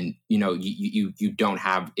and you don't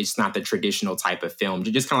have, it's not the traditional type of film.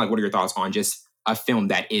 Just kind of like, what are your thoughts on just a film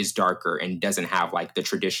that is darker and doesn't have like the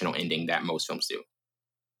traditional ending that most films do?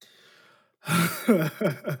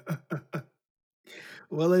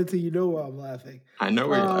 Well, until you know why I'm laughing. I know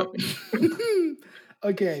where you're laughing.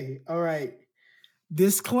 Okay, all right.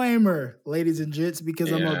 Disclaimer, ladies and gents,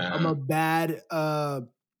 because I'm a bad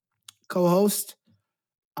co-host.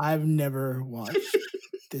 I've never watched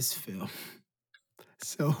this film,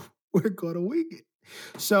 so we're gonna wing it.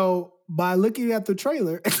 So by looking at the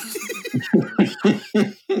trailer, it looks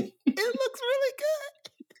really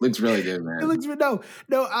good. Looks really good, man. It looks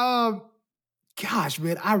no. Gosh,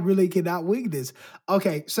 man, I really cannot wing this.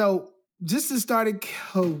 Okay, so just to start it,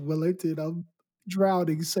 Wellington, I'm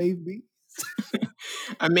drowning. Save me.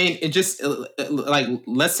 I mean, it just like,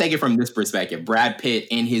 let's take it from this perspective. Brad Pitt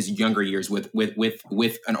in his younger years with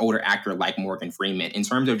an older actor like Morgan Freeman, in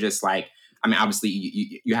terms of just like, I mean,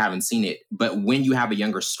 obviously you haven't seen it, but when you have a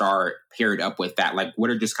younger star paired up with that, like, what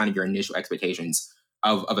are just kind of your initial expectations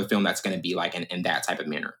of a film that's going to be like in that type of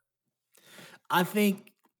manner? I think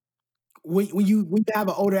when you have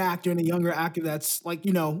an older actor and a younger actor, that's like,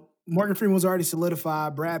 Morgan Freeman was already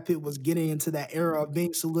solidified. Brad Pitt was getting into that era of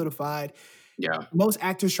being solidified. Yeah. Most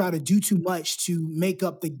actors try to do too much to make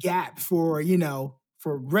up the gap for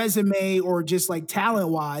resume or just like talent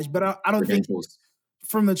wise. But I don't think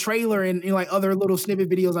from the trailer and like other little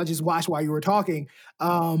snippet videos I just watched while you were talking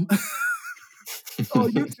on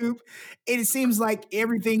YouTube, it seems like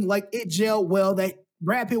everything, like it gelled well, that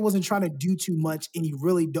Brad Pitt wasn't trying to do too much and he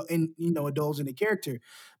really indulge in the character.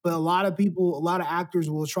 But a lot of actors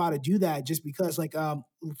will try to do that just because, like,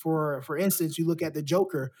 for instance, you look at the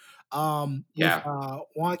Joker, with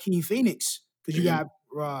Joaquin Phoenix, because you got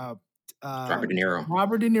Robert De Niro.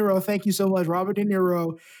 Robert De Niro, thank you so much, Robert De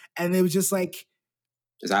Niro, and it was just like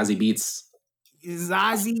Zazie Beetz.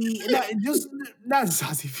 Not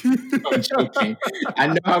Zazie. I'm joking. I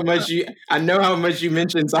know how much you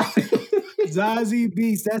mentioned Zazie. Zazie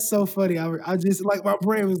Beetz, that's so funny. I just like, my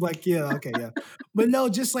brain was like, yeah, okay, yeah. But no,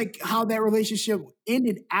 just like how that relationship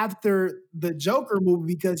ended after the Joker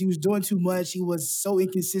movie, because he was doing too much. He was so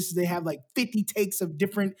inconsistent. They have like 50 takes of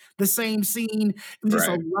the same scene. It was just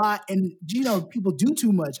a lot. And people do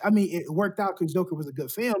too much. I mean, it worked out because Joker was a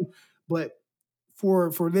good film, but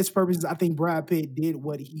for this purpose, I think Brad Pitt did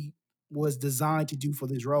what he was designed to do for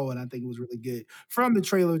this role, and I think it was really good from the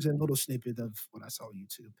trailers and little snippet of what I saw on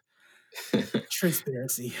YouTube.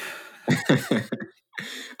 Transparency.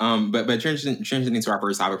 But transitioning to our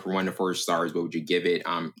first topic, from 1 to 4 stars, what would you give it?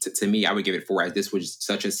 To me, I would give it 4, as this was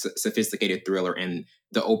such a sophisticated thriller, and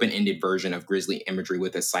the open-ended version of grisly imagery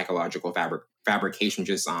with a psychological fabrication,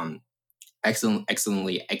 just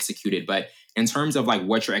excellently executed. But in terms of like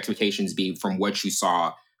what your expectations be from what you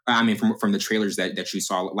saw, I mean, from the trailers that you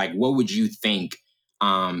saw, like what would you think?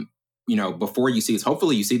 Before you see this,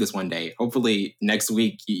 hopefully you see this one day. Hopefully next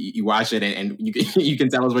week you watch it and you can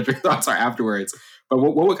tell us what your thoughts are afterwards. But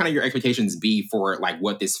what would kind of your expectations be for like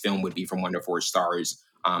what this film would be from 1 to 4 stars?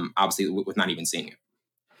 Obviously, with not even seeing it.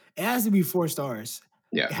 It has to be 4 stars.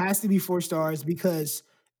 Yeah, it has to be 4 stars because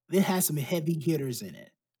it has some heavy hitters in it.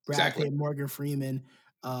 Brad Pitt, Morgan Freeman,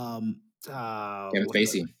 Kevin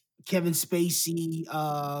Spacey. Kevin Spacey,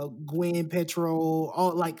 Gwen Petrol,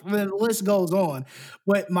 all like the list goes on.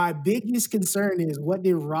 But my biggest concern is, what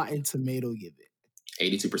did Rotten Tomato give it?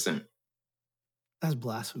 82%. That's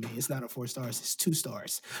blasphemy. It's not a 4 stars. It's 2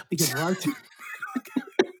 stars because Rotten.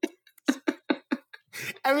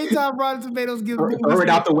 Every time Rotten Tomatoes gives throw it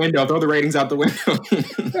out the window. Throw the ratings out the window.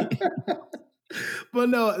 But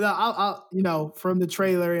no, I'll from the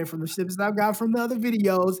trailer and from the snippets I've got from the other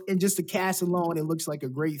videos and just the cast alone, it looks like a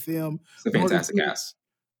great film. It's a fantastic cast.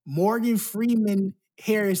 Morgan Freeman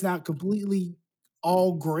hair is not completely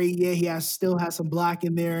all gray yet. He still has some black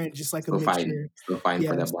in there, and just like a mixture. Still fighting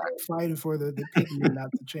for that black. Fighting for the pigment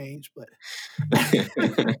not to change, but.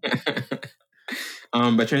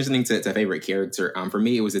 But transitioning to favorite character, for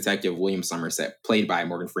me, it was Detective William Somerset, played by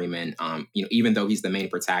Morgan Freeman. Even though he's the main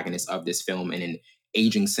protagonist of this film and an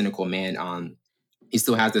aging, cynical man, he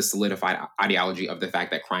still has this solidified ideology of the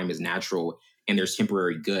fact that crime is natural and there's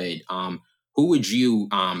temporary good. Who would you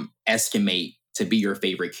estimate to be your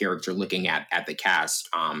favorite character, looking at the cast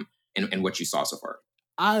and what you saw so far?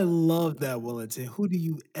 I love that, Wellington. Who do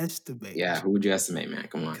you estimate? Yeah, who would you estimate, man?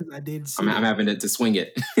 Come on. Because I didn't see I'm having to swing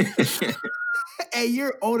it. Hey,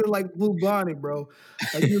 you're owning like Blue Bonnet, bro.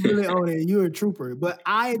 Like, you really own it. You're a trooper. But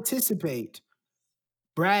I anticipate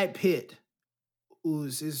Brad Pitt,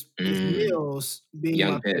 who's his Mills, being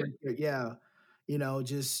Young my Pitt. favorite. Yeah.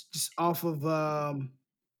 Just off of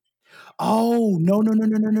oh,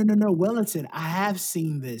 no. Wellington, I have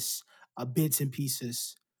seen this bits and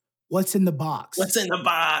pieces. What's in the box? What's in the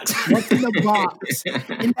box? What's in the box?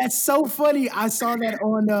 And that's so funny. I saw that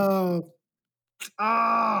on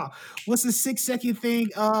what's the 6-second thing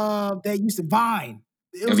that used to Vine?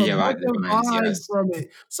 It was a bunch of Vines from it.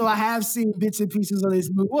 So I have seen bits and pieces of this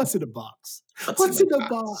movie. What's in the box? What's in the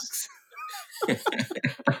box?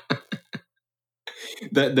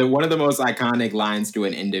 The one of the most iconic lines to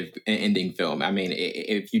an ending film. I mean,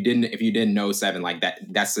 if you didn't know Seven, like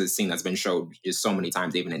that's a scene that's been showed just so many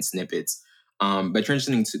times, even in snippets. But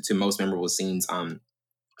transitioning to most memorable scenes.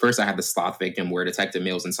 First, I had the sloth victim, where Detective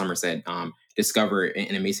Mills and Somerset discover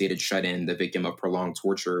an emaciated shut-in, the victim of prolonged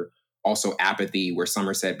torture. Also, apathy, where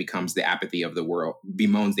Somerset bemoans the apathy of the world.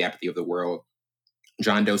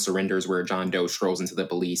 John Doe surrenders, where John Doe strolls into the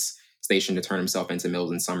police station to turn himself into Mills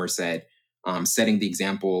and Somerset. Setting the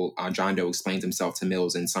example, John Doe explains himself to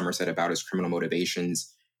Mills and Somerset about his criminal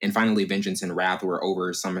motivations. And finally, vengeance and wrath, where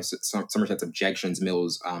over Somerset's objections,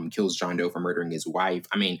 Mills kills John Doe for murdering his wife.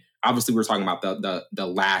 I mean, obviously, we're talking about the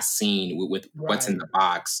last scene with what's in the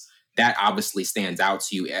box. That obviously stands out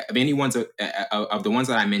to you. Of any ones of the ones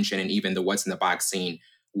that I mentioned, and even the what's in the box scene,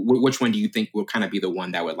 which one do you think will kind of be the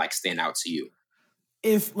one that would like stand out to you?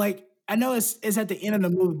 If like, I know it's at the end of the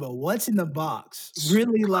movie, but what's in the box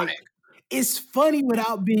really like, it's funny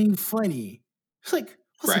without being funny. It's like,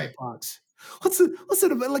 what's in the box? What's in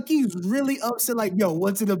the box? Like, he's really upset. Like, yo,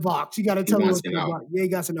 what's in the box? You got to tell me what's in the box. Yeah, you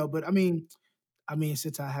got to know. But I mean,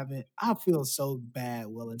 since I feel so bad,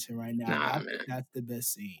 Wellington, right now. I think that's the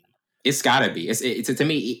best scene. It's gotta be. It's to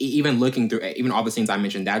me, even looking through even all the scenes I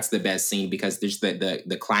mentioned, that's the best scene, because there's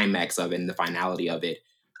the climax of it and the finality of it,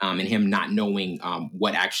 and him not knowing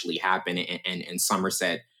what actually happened, and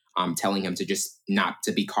Somerset telling him to just not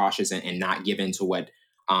to be cautious and not give in to what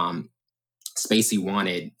Spacey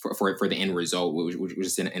wanted for the end result, which was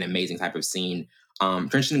just an amazing type of scene.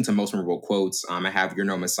 Transitioning to most memorable quotes, I have "You're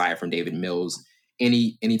no Messiah" from David Mills.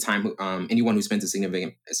 Anytime, anyone who spends a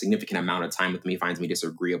significant amount of time with me finds me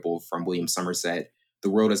disagreeable, from William Somerset. The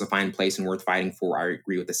world is a fine place and worth fighting for. I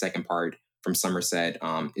agree with the second part, from Somerset.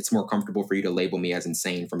 It's more comfortable for you to label me as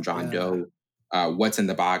insane, from John Doe. What's in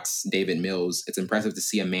the box, David Mills. It's impressive to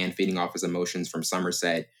see a man feeding off his emotions, from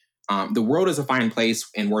Somerset. The world is a fine place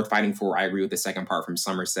and worth fighting for. I agree with the second part, from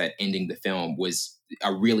Somerset. Ending the film was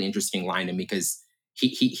a really interesting line to me, because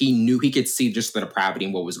he knew, he could see just the depravity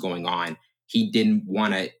and what was going on. He didn't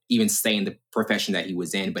want to even stay in the profession that he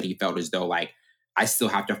was in, but he felt as though like I still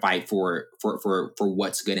have to fight for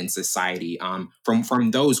what's good in society.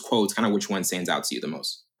 From those quotes, kind of which one stands out to you the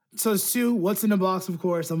most? So it's two. What's in the box? Of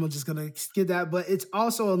course, I'm just gonna skip that. But it's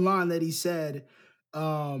also a line that he said,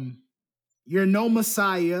 "You're no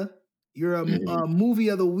messiah. You're Mm-hmm. a movie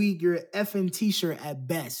of the week. You're an effing t-shirt at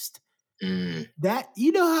best." Mm, That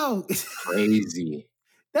you know how crazy.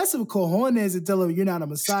 that's some cojones to tell him you're not a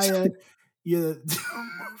messiah. You're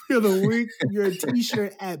you're the week. You're a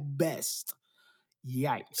t-shirt at best.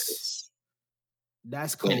 Yikes!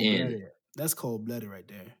 That's Went cold in. blooded. That's cold blooded right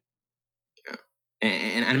there. Yeah.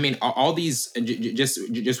 And I mean, all these just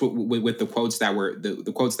with the quotes that were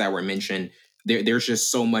the quotes that were mentioned. There's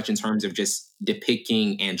just so much in terms of just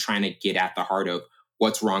depicting and trying to get at the heart of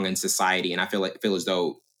what's wrong in society. And I feel as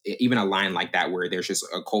though even a line like that where there's just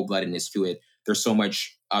a cold bloodedness to it. There's so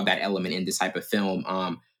much of that element in this type of film.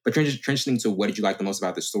 But transitioning to what did you like the most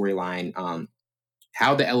about the storyline?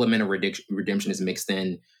 How the element of redemption is mixed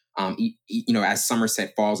in. As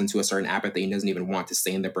Somerset falls into a certain apathy and doesn't even want to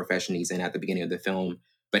stay in the profession he's in at the beginning of the film,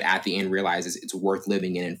 but at the end realizes it's worth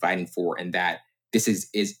living in and fighting for, and that this is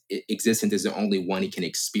existence is the only one he can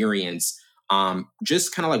experience.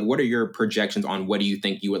 Just kind of like, what are your projections on what do you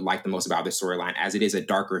think you would like the most about the storyline, as it is a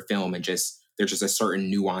darker film and just there's just a certain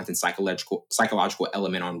nuance and psychological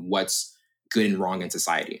element on what's good and wrong in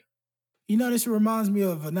society. You know, this reminds me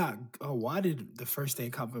of not. Oh, why did the first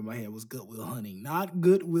thing come in my head was Good Will Hunting, not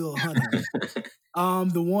Good Will Hunting.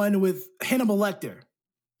 The one with Hannibal Lecter,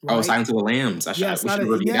 Oh, right? Silence of the Lambs. Yes, We should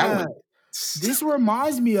review that yeah. one. This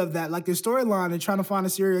reminds me of that, like the storyline and trying to find a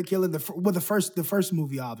serial killer. The first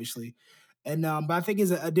movie, obviously, and but I think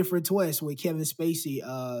it's a different twist with Kevin Spacey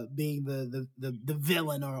being the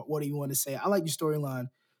villain, or what do you want to say? I like the storyline.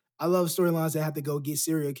 I love storylines that have to go get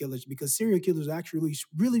serial killers, because serial killers are actually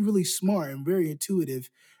really really smart and very intuitive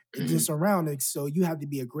in the Mhm. surroundings. So you have to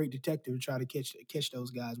be a great detective to try to catch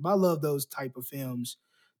those guys. But I love those type of films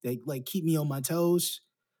that like keep me on my toes.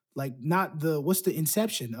 Like not the what's the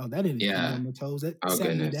Inception? Oh, that didn't keep me Yeah. on my toes. That Oh sat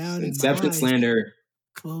me goodness. down and my Inception eyes slander.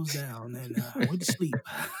 closed down and I went to sleep.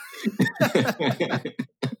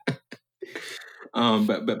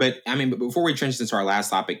 But I mean, but before we transition to our last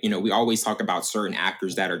topic, we always talk about certain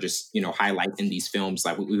actors that are just highlights in these films.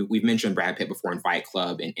 Like we've mentioned Brad Pitt before in Fight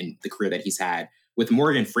Club and the career that he's had. With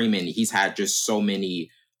Morgan Freeman, he's had just so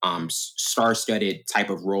many star-studded type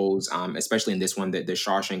of roles, especially in this one, the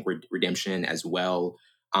Shawshank Redemption as well.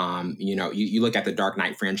 You look at the Dark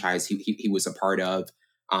Knight franchise he was a part of.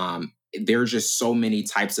 There's just so many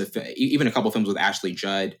types of even a couple films with Ashley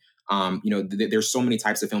Judd. There's so many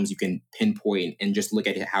types of films you can pinpoint and just look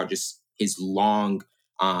at how just his long,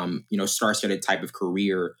 star-studded type of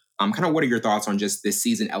career. Kind of what are your thoughts on just the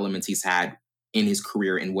season elements he's had in his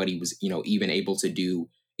career and what he was, even able to do,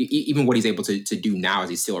 even what he's able to do now as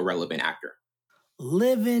he's still a relevant actor.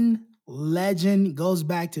 Living legend, goes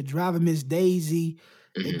back to Driving Miss Daisy.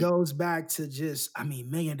 It Mm-hmm. goes back to just,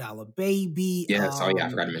 Million Dollar Baby. Yes. Oh yeah, I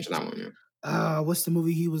forgot to mention that one. What's the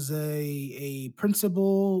movie? He was a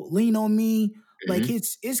principal. Lean on Me. Like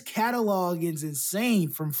Mm-hmm. his catalog is insane,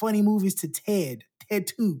 from funny movies to Ted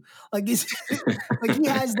 2. Like it's like he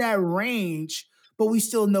has that range, but we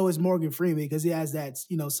still know it's Morgan Freeman because he has that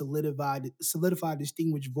solidified,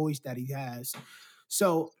 distinguished voice that he has.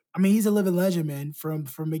 So he's a living legend, man, from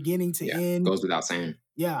beginning to Yeah, end. goes without saying.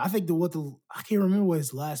 Yeah, I think I can't remember what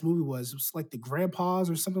his last movie was. It was like The Grandpas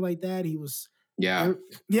or something like that. He was Yeah.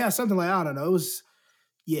 yeah, something like, I don't know. It was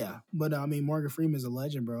yeah, but Morgan Freeman's a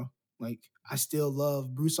legend, bro. Like I still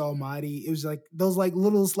love Bruce Almighty. It was like those like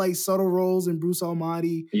little like subtle roles in Bruce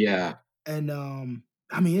Almighty, Yeah. and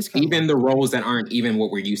it's kind of Even like the roles that aren't even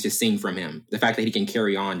what we're used to seeing from him, the fact that he can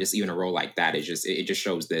carry on just even a role like that is just it just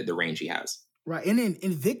shows the range he has. right. And then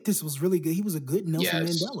Invictus was really good. He was a good Nelson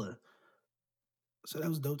Yes. Mandela, so that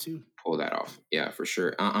was dope too. Pull that off. Yeah, for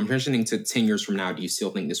sure. I'm transitioning to 10 years from now. Do you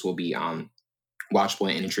still think this will be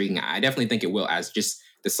watchable and intriguing? I definitely think it will, as just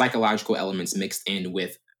the psychological elements mixed in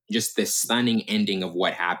with just the stunning ending of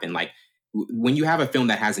what happened. Like when you have a film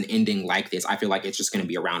that has an ending like this, I feel like it's just going to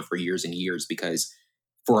be around for years and years, because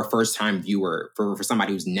for a first time viewer, for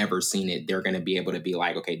somebody who's never seen it, they're going to be able to be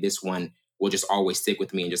like, okay, this one will just always stick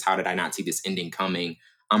with me. And just how did I not see this ending coming?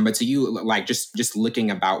 But to you, like just looking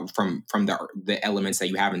about from the elements that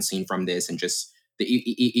you haven't seen from this, and just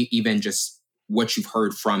even just what you've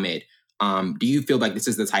heard from it, do you feel like this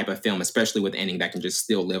is the type of film, especially with ending, that can just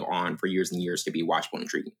still live on for years and years to be watchable and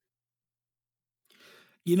intriguing?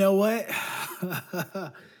 You know what?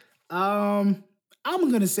 I'm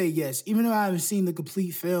gonna say yes, even though I haven't seen the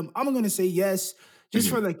complete film. I'm gonna say yes, just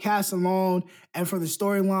Mhm. for the cast alone and for the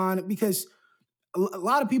storyline, because a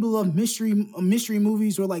lot of people love mystery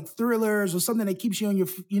movies or like thrillers or something that keeps you on your,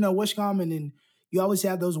 what's coming, and you always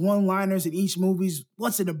have those one-liners in each movie's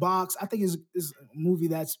what's in the box. I think it's a movie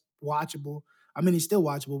that's watchable. I mean, it's still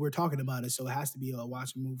watchable. We're talking about it, so it has to be a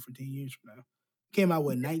watchable movie for 10 years from now. Came out,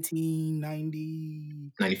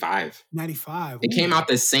 1990? 95. 95. It came out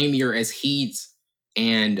the same year as Heat,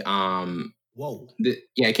 and whoa.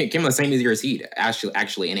 It came out the same year as Heat,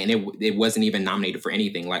 actually, and it wasn't even nominated for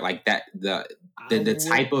anything like that. The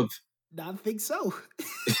type of. I think so.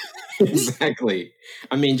 Exactly.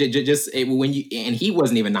 I mean, when you, and he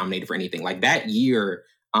wasn't even nominated for anything like that year.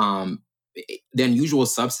 The Unusual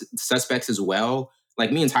Suspects as well.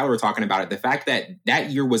 Like me and Tyler were talking about it. The fact that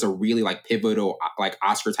year was a really like pivotal, like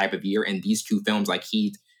Oscar type of year, and these two films like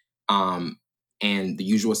Heat, and The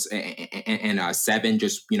Usual and Seven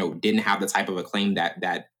just didn't have the type of acclaim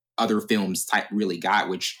that other films really got.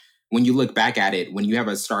 Which when you look back at it, when you have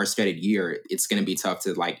a star-studded year, it's going to be tough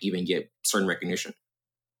to like even get certain recognition.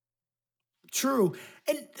 True,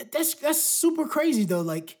 and that's super crazy though.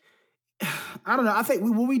 Like, I don't know. I think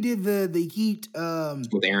when we did the Heat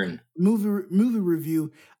with Aaron movie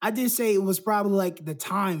review, I did say it was probably like the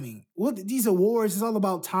timing. These awards is all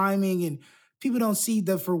about timing, and people don't see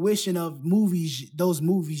the fruition of those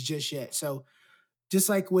movies just yet. So, just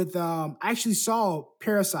like with I actually saw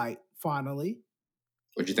Parasite finally.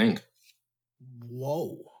 What'd you think?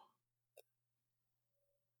 Whoa.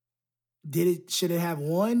 Should it have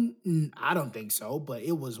won? I don't think so, but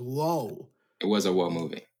it was whoa. It was a whoa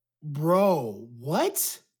movie. Bro,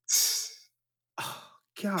 what? Oh,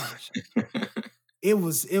 gosh. It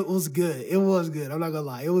was good. It was good. I'm not gonna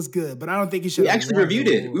lie. It was good, but I don't think it should. We actually reviewed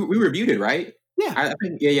it. We reviewed it, right? Yeah. I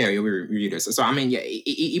think, yeah, we reviewed it. So I mean, yeah,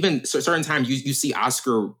 even certain times you see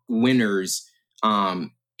Oscar winners,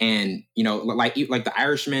 and like The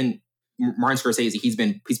Irishman, Martin Scorsese, he's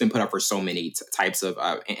been put up for so many types of,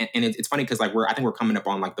 and it's funny because like I think we're coming up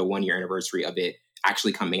on like the 1 year anniversary of it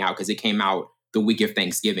actually coming out, because it came out the week of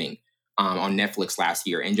Thanksgiving on Netflix last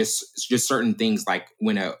year, and just certain things like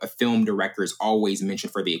when a film director is always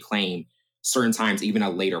mentioned for the acclaim, certain times even a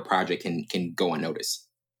later project can go unnoticed.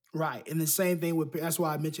 Right, and the same thing that's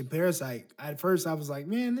why I mentioned Parasite. At first, I was like,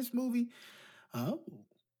 man, this movie,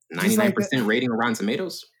 99% rating on Rotten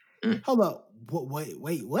Tomatoes. Hold up,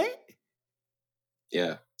 wait, what?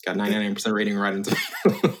 Yeah, got 99% rating on Rotten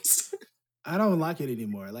Tomatoes. I don't like it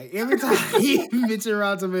anymore. Like every time you mention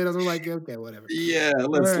Rotten Tomatoes, I'm like, okay, whatever. Yeah,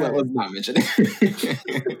 let's not mention it.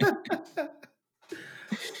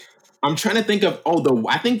 I'm trying to think of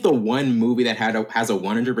I think the one movie that has a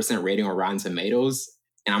 100% rating on Rotten Tomatoes,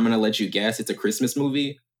 and I'm gonna let you guess, it's a Christmas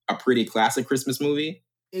movie, a pretty classic Christmas movie.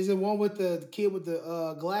 Is it one with the kid with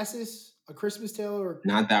the glasses, A Christmas Tale, or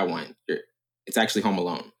not that one? It's actually Home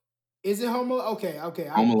Alone. Is it Home Alone? Okay.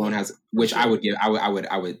 Home Alone has, which I would give. I would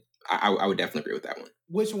definitely agree with that one.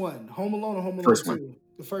 Which one? Home Alone or Home Alone First 2? one.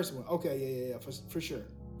 The first one. Okay, yeah, for sure.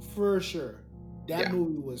 That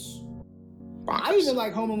movie was. Bonkers. I even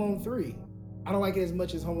like Home Alone 3. I don't like it as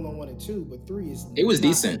much as Home Alone 1 and 2, but 3 is. It was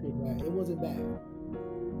decent. It wasn't bad.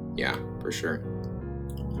 Yeah, for sure.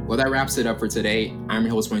 Well, that wraps it up for today. I'm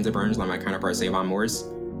your host, Winter Burns, along my counterpart, Savon Morris.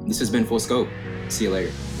 This has been Full Scope. See you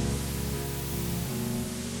later.